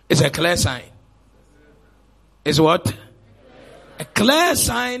 It's a clear sign. It's what? A clear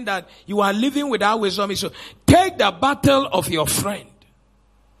sign that you are living without wisdom. So take the battle of your friend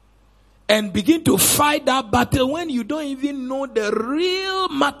and begin to fight that battle when you don't even know the real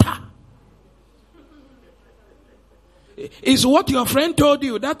matter. It's what your friend told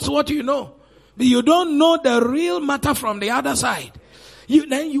you. That's what you know. But you don't know the real matter from the other side.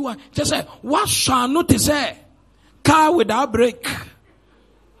 Then you are just like, what shall not say? Car without brake.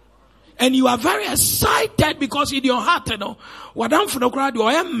 And you are very excited because in your heart,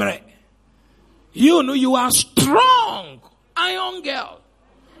 you are strong. Iron girl.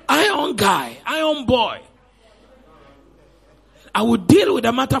 Iron guy, iron boy. I will deal with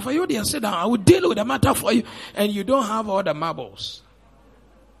the matter for you. Dear, sit down. I will deal with the matter for you. And you don't have all the marbles.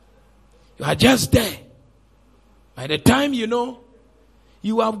 You are just there. By the time you know,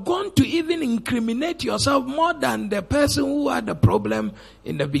 you have gone to even incriminate yourself more than the person who had the problem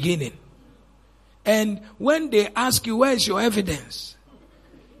in the beginning. And when they ask you, where is your evidence?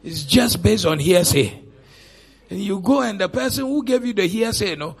 It's just based on hearsay. And you go and the person who gave you the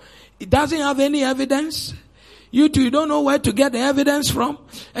hearsay, it doesn't have any evidence. You too, you don't know where to get the evidence from.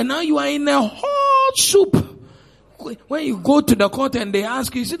 And now you are in a hot soup. When you go to the court and they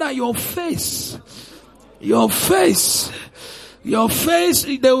ask you see that your face, they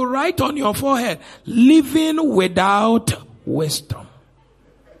will write on your forehead, living without wisdom.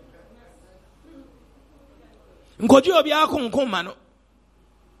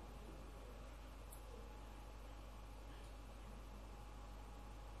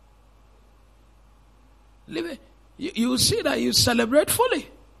 You see that you celebrate fully.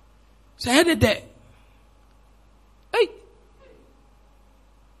 Say, hey, hey,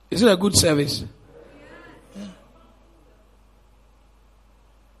 is it a good service? Yeah.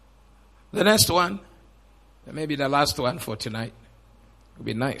 The next one, maybe the last one for tonight, will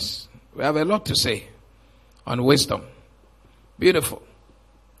be nice. We have a lot to say on wisdom. Beautiful.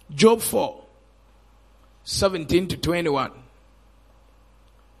 Job 4, 17 to 21.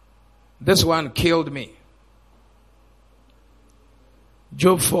 This one killed me.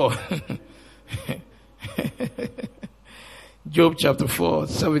 Job 4. Job chapter 4,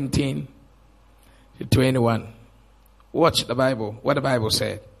 17 to 21. Watch the Bible, what the Bible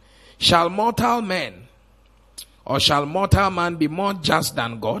said. Shall mortal man be more just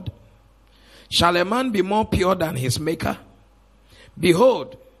than God? Shall a man be more pure than his maker?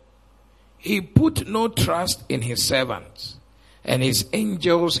 Behold, he put no trust in his servants, and his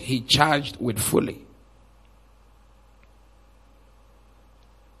angels he charged with fully.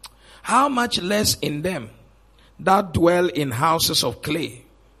 How much less in them that dwell in houses of clay,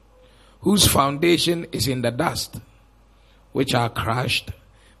 whose foundation is in the dust, which are crushed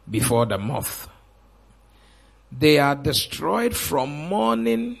before the moth. They are destroyed from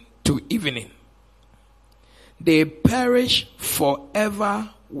morning to evening. They perish forever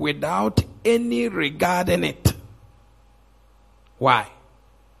without any regard in it. Why?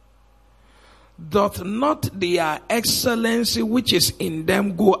 Doth not their excellency which is in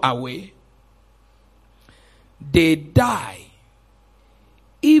them go away? They die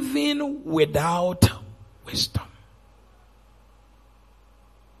even without wisdom.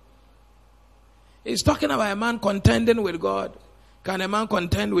 He's talking about a man contending with God. Can a man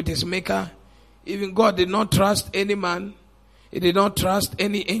contend with his maker? Even God did not trust any man. He did not trust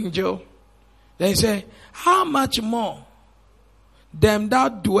any angel. Then he said, how much more them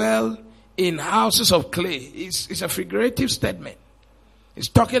that dwell in houses of clay? It's a figurative statement. It's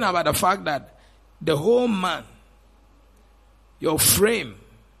talking about the fact that the whole man your frame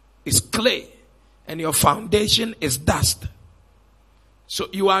is clay and your foundation is dust. So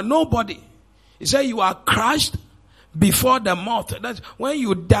you are nobody. He said you are crushed before the moth. That's when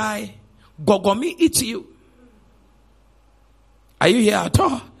you die, Gogomi eats you. Are you here at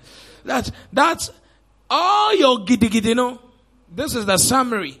all? That's all your giddy, no? This is the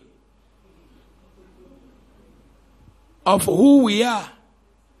summary of who we are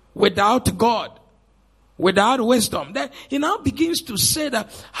without God, without wisdom. Then he now begins to say that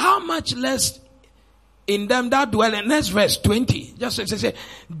how much less in them that dwell in next verse 20. Just say,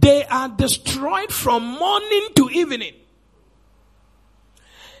 they are destroyed from morning to evening.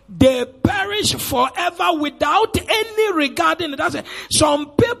 They perish forever without any regarding it. That's it.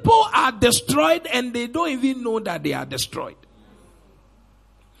 Some people are destroyed and they don't even know that they are destroyed.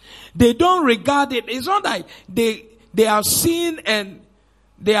 They don't regard it. It's not like they have seen and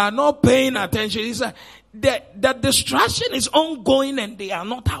they are not paying attention. It's like the destruction is ongoing and they are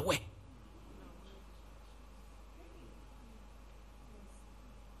not aware.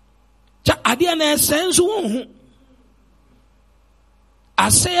 I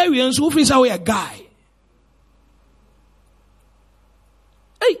say who feels away a guy.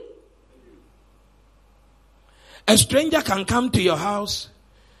 Hey, a stranger can come to your house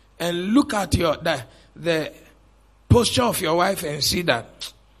and look at the posture of your wife and see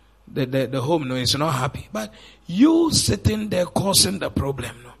that the home is not happy. But you sitting there causing the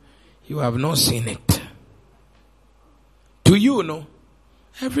problem, you have not seen it. To you,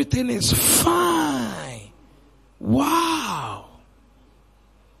 everything is fine. Wow.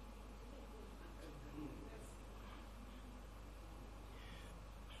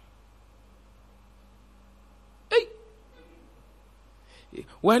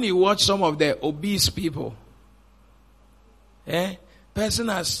 When you watch some of the obese people, person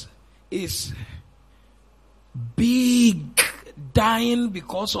is big, dying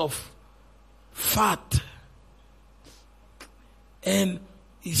because of fat, and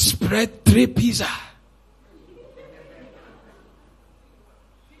he spread 3 pizza.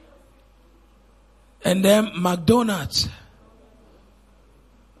 And then McDonald's.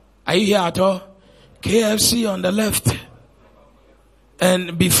 Are you here at all? KFC on the left.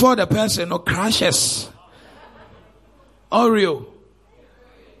 And before the person crashes, Oreo.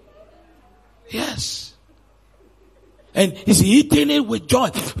 Yes. And he's eating it with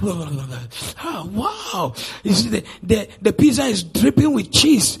joy. Oh, wow. You see, the pizza is dripping with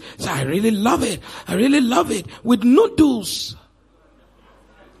cheese. So I really love it. I really love it. With noodles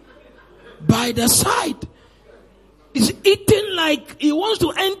by the side. He's eating like he wants to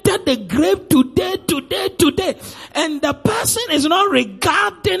enter the grave today. And the person is not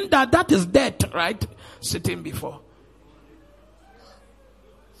regarding that is death, right? Sitting before.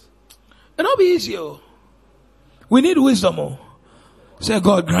 It'll be easier. We need wisdom. Say,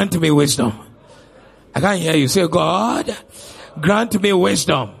 God, grant me wisdom. I can't hear you. Say, God, grant me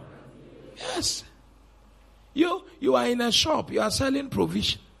wisdom. Yes. You are in a shop. You are selling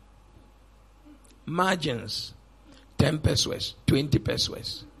provision. Margins. 10 pesos, 20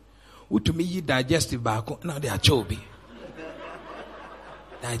 pesos. To me, digestive back. Now they are chobi.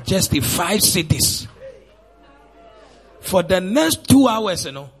 Digestive 5 cities. For the next 2 hours,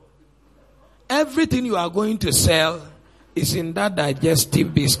 everything you are going to sell is in that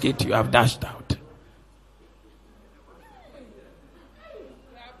digestive biscuit you have dashed out.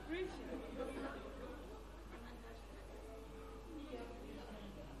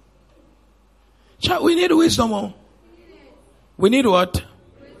 We need wisdom. We need what? Wisdom.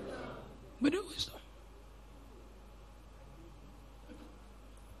 We need wisdom.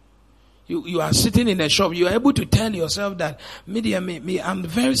 You are sitting in a shop. You are able to tell yourself that me, I'm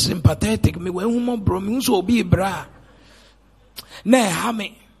very sympathetic. Me, when woman bro, me so be bra. Ne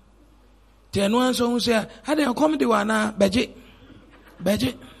hame. Tenuan so say, how do you come to wana beje?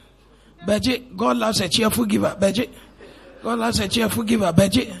 God loves a cheerful giver. Beje. God loves a cheerful giver.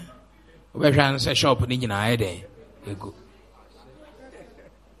 Beje. We can say shop ni na ede. Ego.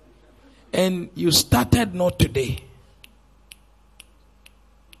 And you started not today.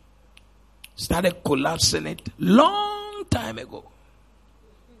 Started collapsing it long time ago.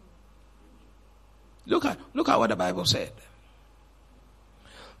 Look at what the Bible said.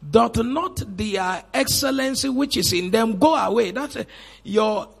 Doth not their excellency which is in them go away? That's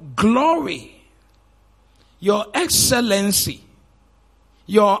your glory, your excellency,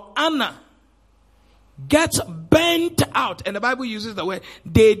 your honor gets burnt out. And the Bible uses the word,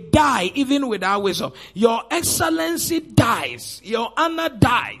 they die even without wisdom. Your excellency dies. Your honor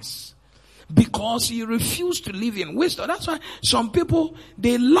dies. Because you refuse to live in wisdom. That's why some people,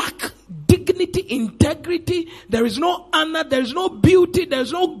 they lack dignity. dignity, integrity. There is no honor. There is no beauty. There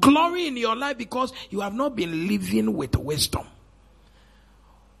is no glory in your life because you have not been living with wisdom.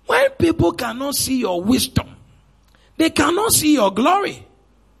 When people cannot see your wisdom, they cannot see your glory.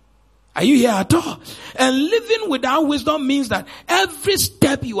 Are you here at all? And living without wisdom means that every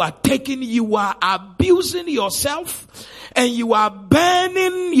step you are taking, you are abusing yourself and you are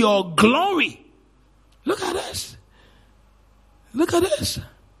burning your glory. Look at this. Look at this.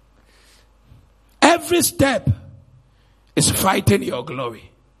 Every step is fighting your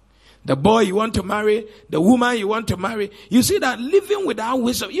glory. The boy you want to marry, the woman you want to marry. You see that living without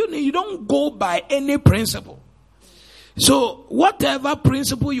wisdom, you don't go by any principle. So whatever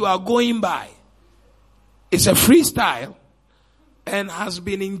principle you are going by is a freestyle and has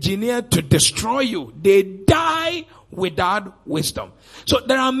been engineered to destroy you. They die without wisdom. So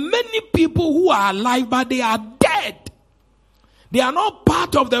there are many people who are alive but they are dead. They are not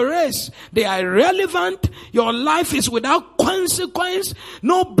part of the race. They are irrelevant. Your life is without consequence.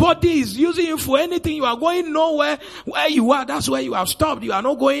 Nobody is using you for anything. You are going nowhere. Where you are, that's where you have stopped. You are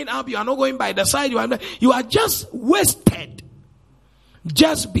not going up. You are not going by the side. You are just wasted.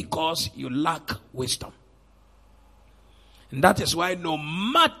 Just because you lack wisdom. And that is why no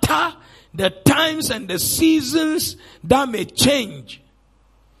matter the times and the seasons that may change,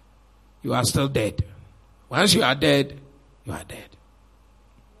 you are still dead. Once you are dead, you are dead.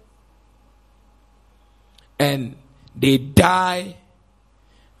 And they die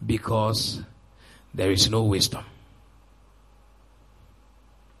because there is no wisdom.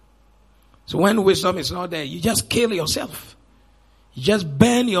 So when wisdom is not there, you just kill yourself. You just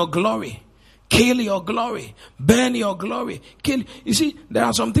burn your glory. Kill your glory. Burn your glory. Kill. You see, there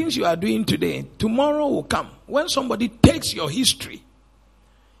are some things you are doing today. Tomorrow will come. When somebody takes your history,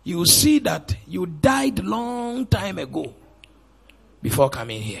 you will see that you died long time ago before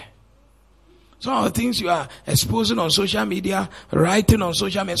coming here. Some of the things you are exposing on social media, writing on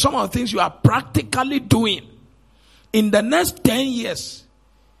social media, some of the things you are practically doing. In the next 10 years,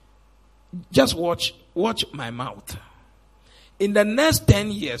 just watch my mouth. In the next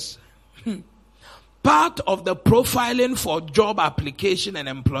 10 years, part of the profiling for job application and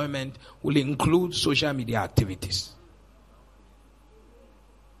employment will include social media activities.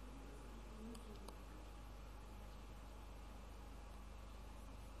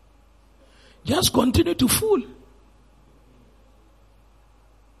 Just continue to fool.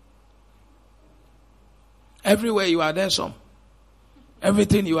 Everywhere you are there some.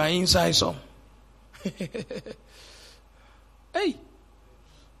 Everything you are inside some. Hey.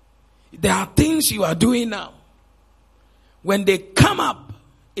 There are things you are doing now. When they come up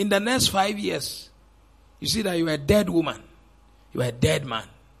in the next 5 years, you see that you are a dead woman. You are a dead man.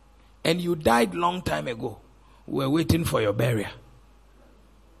 And you died long time ago. We were waiting for your burial.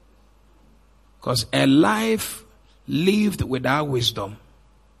 Because a life lived without wisdom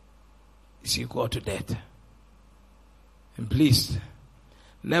is equal to death. And please,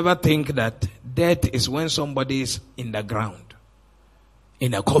 never think that death is when somebody is in the ground,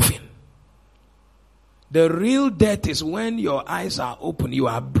 in a coffin. The real death is when your eyes are open, you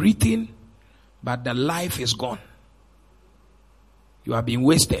are breathing, but the life is gone. You are being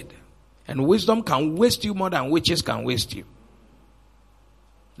wasted. And wisdom can waste you more than witches can waste you.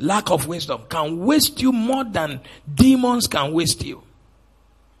 Lack of wisdom can waste you more than demons can waste you.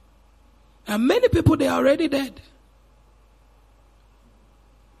 And many people, they are already dead.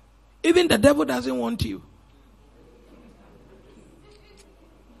 Even the devil doesn't want you.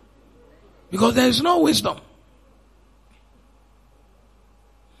 Because there is no wisdom.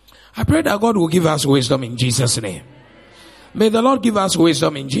 I pray that God will give us wisdom in Jesus' name. May the Lord give us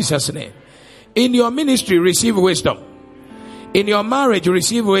wisdom in Jesus' name. In your ministry, receive wisdom. In your marriage,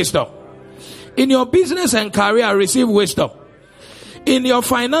 receive wisdom. In your business and career, receive wisdom. In your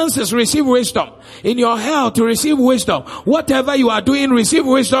finances, receive wisdom. In your health, receive wisdom. Whatever you are doing, receive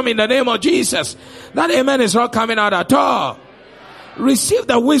wisdom in the name of Jesus. That amen is not coming out at all. Receive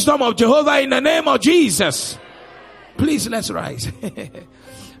the wisdom of Jehovah in the name of Jesus. Please, let's rise.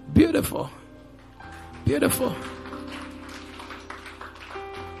 Beautiful. Beautiful.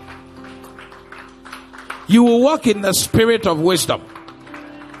 You will walk in the spirit of wisdom.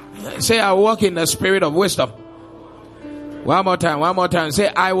 Say, I walk in the spirit of wisdom. One more time. Say,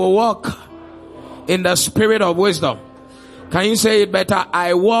 I will walk in the spirit of wisdom. Can you say it better?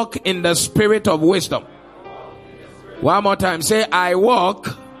 I walk in the spirit of wisdom. One more time. Say, I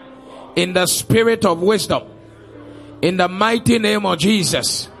walk in the spirit of wisdom. In the mighty name of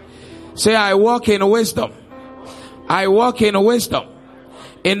Jesus. Say, I walk in wisdom. I walk in wisdom.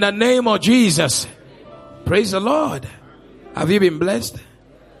 In the name of Jesus. Praise the Lord. Have you been blessed?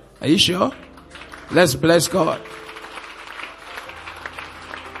 Are you sure? Let's bless God.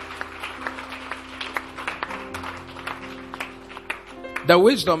 The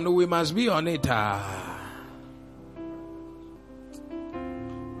wisdom, we must be on it.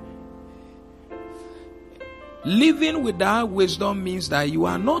 Living without wisdom means that you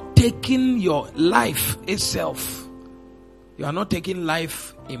are not taking your life itself. You are not taking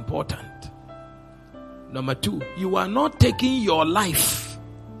life important. Number 2, you are not taking your life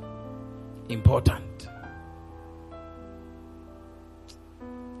important.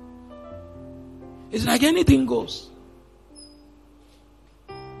 It's like anything goes.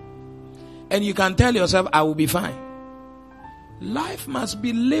 And you can tell yourself, I will be fine. Life must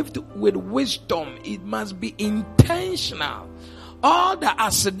be lived with wisdom. It must be intentional. All the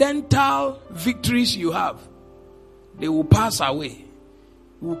accidental victories you have, they will pass away.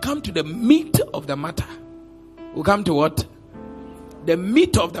 We will come to the meat of the matter. We'll come to what? The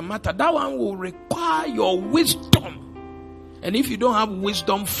meat of the matter. That one will require your wisdom. And if you don't have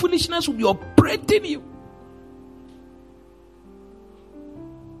wisdom, foolishness will be operating you.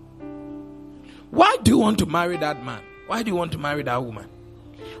 Why do you want to marry that man? Why do you want to marry that woman?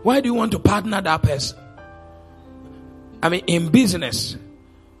 Why do you want to partner that person? I mean, in business,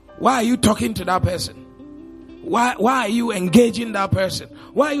 why are you talking to that person? Why are you engaging that person?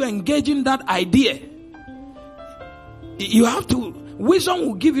 Why are you engaging that idea? You have to, wisdom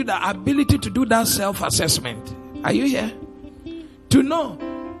will give you the ability to do that self-assessment. Are you here? To know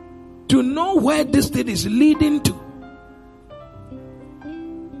where this thing is leading to.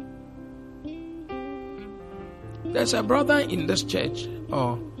 There's a brother in this church,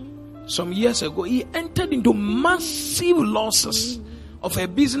 some years ago, he entered into massive losses of a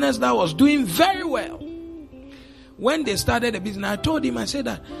business that was doing very well. When they started the business, I told him, I said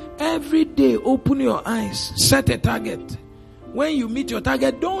that every day open your eyes, set a target. When you meet your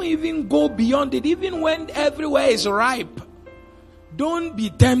target, don't even go beyond it. Even when everywhere is ripe, don't be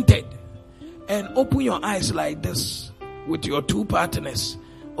tempted. And open your eyes like this with your 2 partners.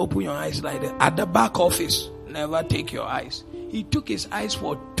 Open your eyes like that. At the back office, never take your eyes. He took his eyes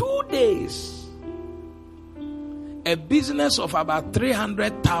for 2 days. A business of about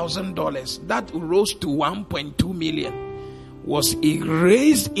 $300,000 that rose to 1.2 million was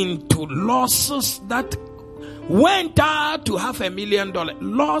erased into losses that went out to $500,000.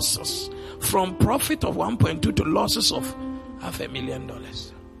 Losses from profit of 1.2 to losses of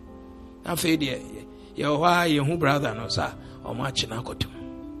 $500,000. Now, you brother no sir, or much na kotum.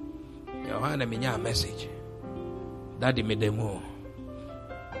 You want a message. Daddy made them all.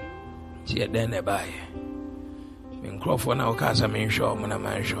 She then a buy. And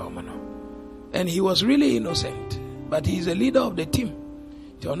he was really innocent, but he's a leader of the team.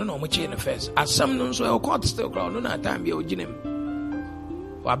 As some non so court still crowd, no time be him.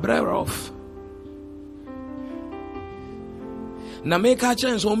 Off. Na make a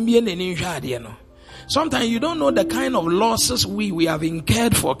chance on being an injured. Sometimes you don't know the kind of losses we have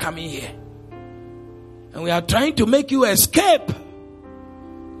incurred for coming here. And we are trying to make you escape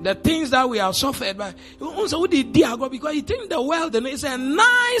the things that we have suffered by. Because you think the world is a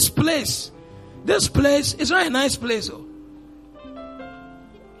nice place. This place is not a nice place.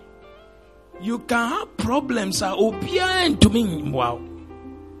 You can have problems. Behind to me, wow.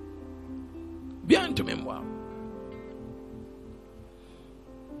 Behind to me, wow.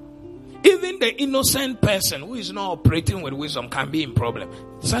 Even the innocent person who is not operating with wisdom can be in problem.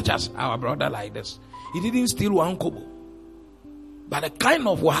 Such as our brother like this. He didn't steal 1 kobo. But the kind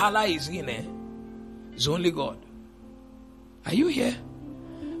of wahala is in is only God. Are you here?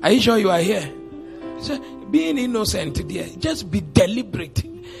 Are you sure you are here? So, being innocent, dear, just be deliberate.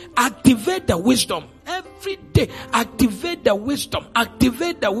 Activate the wisdom. Every day, activate the wisdom.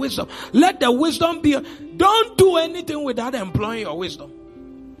 Activate the wisdom. Let the wisdom be. Don't do anything without employing your wisdom.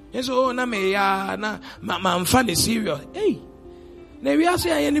 And so, I'm funny serious. Hey, we are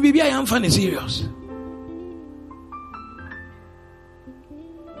saying, I am funny serious.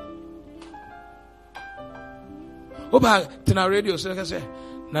 Oba tina radio so ka say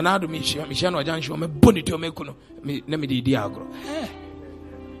na na do me share no janshi o me bonito me kuno na me di agro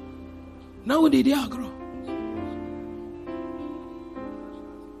na wo di agro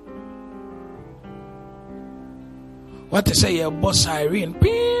what to say a boss siren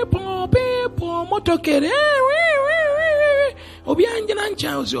people motokere obi anjina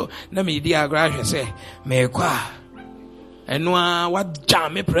nchan so na me di agro ahwe say me kwa eno a wa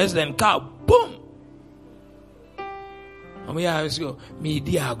jam me president ka boom. Me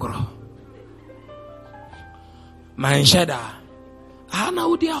diagro. Manshada. Hana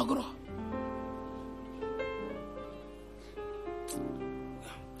u diagro.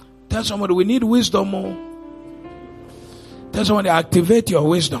 Tell somebody, we need wisdom more. Tell somebody, activate your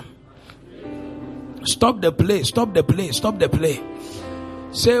wisdom. Stop the play. Stop the play. Stop the play.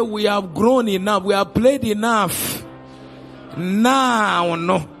 Say, we have grown enough. We have played enough. Now,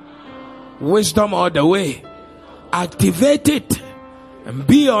 no. Wisdom all the way. Activate it. And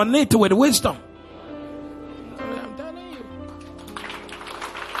be on it with wisdom. I'm telling you.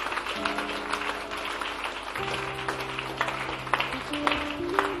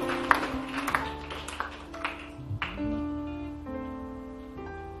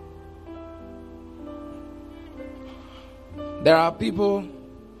 There are people,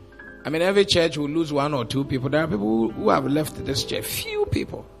 every church will lose one or two people. There are people who have left this church. Few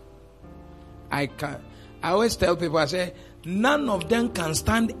people. I always tell people, I say, none of them can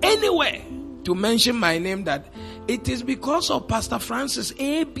stand anywhere to mention my name that it is because of Pastor Francis,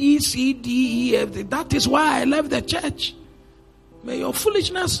 A, B, C, D, E, F. That is why I left the church. May your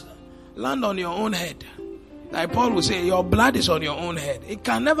foolishness land on your own head. Like Paul will say, your blood is on your own head. It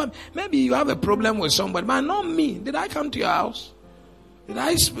can never, maybe you have a problem with somebody, but not me. Did I come to your house?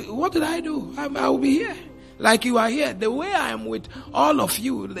 What did I do? I will be here. Like you are here. The way I am with all of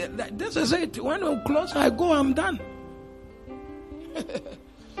you, this is it. When I'm close, I go, I'm done.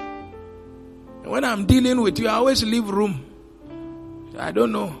 When I'm dealing with you, I always leave room. I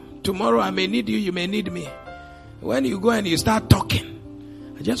don't know. Tomorrow I may need you, you may need me. When you go and you start talking,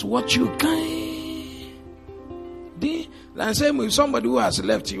 I just watch you. And same with somebody who has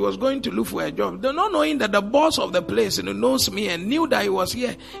left, he was going to look for a job. They're not knowing that the boss of the place knows me and knew that he was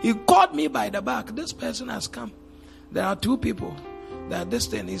here. He called me by the back. This person has come. There are two people that this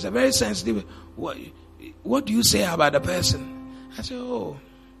thing is a very sensitive. What do you say about the person? I say, oh,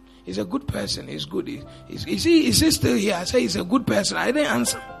 he's a good person. He's good. Is he still here? I say, he's a good person. I didn't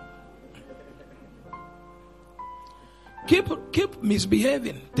answer. Keep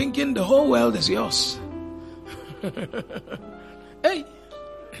misbehaving, thinking the whole world is yours. Hey.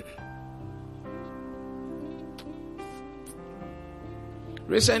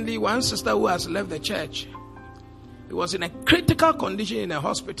 Recently, one sister who has left the church, he was in a critical condition in a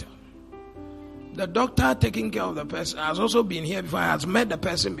hospital. The doctor taking care of the person has also been here before, has met the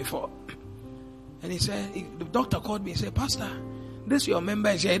person before. And he said, the doctor called me and said, Pastor, this your member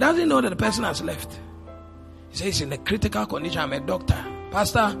is here. He doesn't know that the person has left. He says he's in a critical condition. I'm a doctor.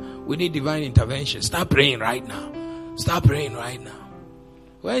 Pastor, we need divine intervention. Start praying right now. Start praying right now.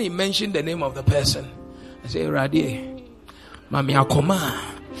 When he mentioned the name of the person, I say, Radie, Mami Akoma,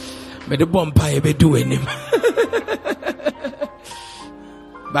 me the bompa ebe do him.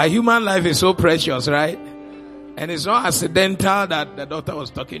 But human life is so precious, right? And it's not accidental that the doctor was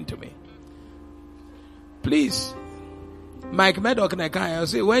talking to me. Please, Mike Medoc Nekai, I'll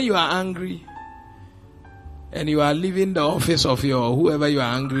say, when you are angry and you are leaving the office of your whoever you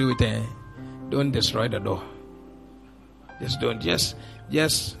are angry with, don't destroy the door.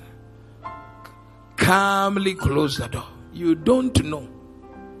 Just calmly close the door. You don't know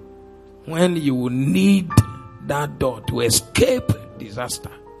when you will need that door to escape disaster.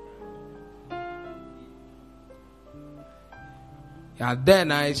 Yeah,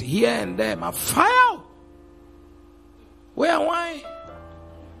 then I here and there, my fire. Where am I?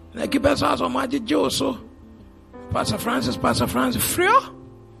 Like keep us on my Joso. Pastor Francis, free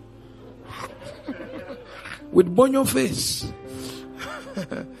with bonyo face.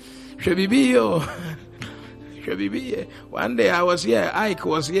 One day I was here, Ike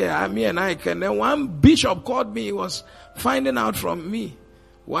was here, me and Ike, and then one bishop called me. He was finding out from me.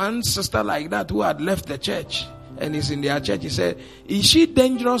 One sister like that who had left the church and is in their church. He said, is she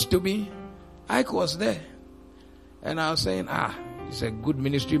dangerous to me? Ike was there. And I was saying, it's a good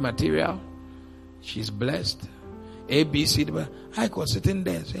ministry material. She's blessed. ABC. But Ike was sitting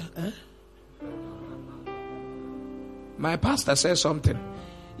there and said, My pastor said something.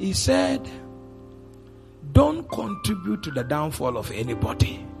 He said, don't contribute to the downfall of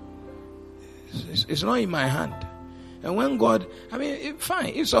anybody. It's not in my hand. And when God,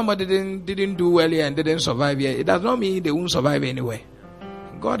 fine. If somebody didn't do well here and didn't survive here, it does not mean they won't survive anyway.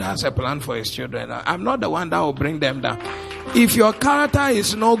 God has a plan for his children. I'm not the one that will bring them down. If your character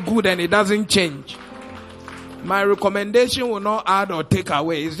is not good and it doesn't change, my recommendation will not add or take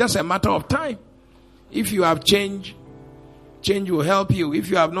away. It's just a matter of time. If you have changed, change will help you. If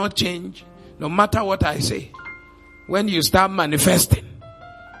you have not changed, no matter what I say, when you start manifesting,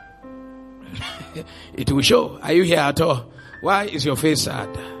 it will show. Are you here at all? Why is your face sad?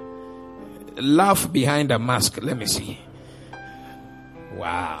 Laugh behind the mask. Let me see.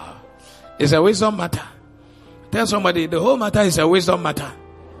 Wow. It's a wisdom matter. Tell somebody the whole matter is a wisdom matter.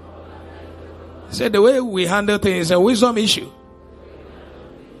 Say the way we handle things is a wisdom issue.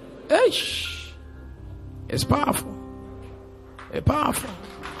 It's powerful. It's powerful.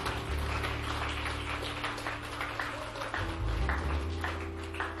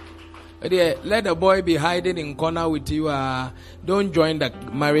 Let the boy be hiding in corner with you. Don't join the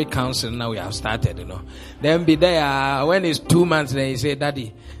marriage council now. We have started, Then be there when it's 2 months. Then you say,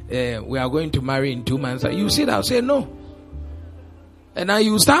 "Daddy, we are going to marry in 2 months." You sit down, say no, and now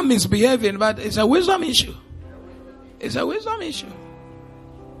you start misbehaving. But it's a wisdom issue. It's a wisdom issue.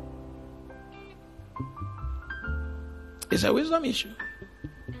 It's a wisdom issue.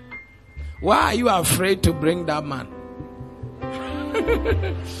 Why are you afraid to bring that man?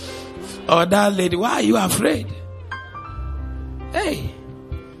 Or that lady? Why are you afraid? Hey,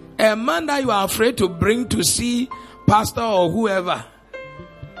 a man that you are afraid to bring to see pastor or whoever,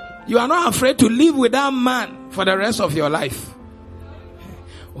 you are not afraid to live with that man for the rest of your life.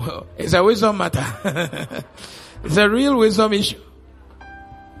 Well, it's a wisdom matter. It's a real wisdom issue.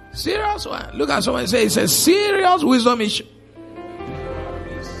 Serious one. Look at someone and say, it's a serious wisdom issue.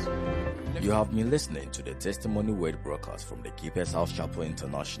 You have been listening to the Testimony Word broadcast from the Keeper's House Chapel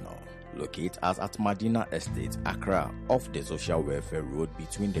International, located at Madina Estate, Accra, off the Social Welfare Road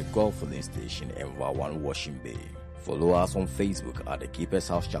between the Gulf Filling Station and Vawan Washing Bay. Follow us on Facebook at the Keeper's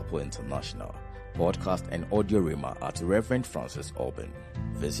House Chapel International, podcast and audio rema at Reverend Francis Alban.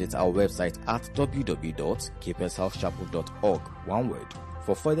 Visit our website at www.keepershousechapel.org, one word.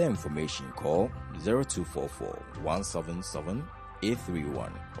 For further information, call 0244 177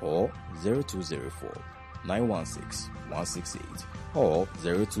 831 or 0204 916 168 or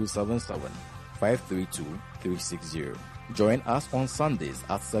 0277 532 360. Join us on Sundays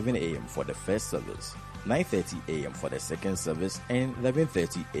at 7 a.m. for the first service, 9:30 a.m. for the second service, and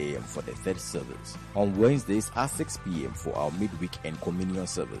 11:30 a.m. for the third service. On Wednesdays at 6 p.m. for our midweek and communion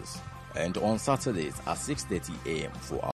service, and on Saturdays at 6:30 a.m. for our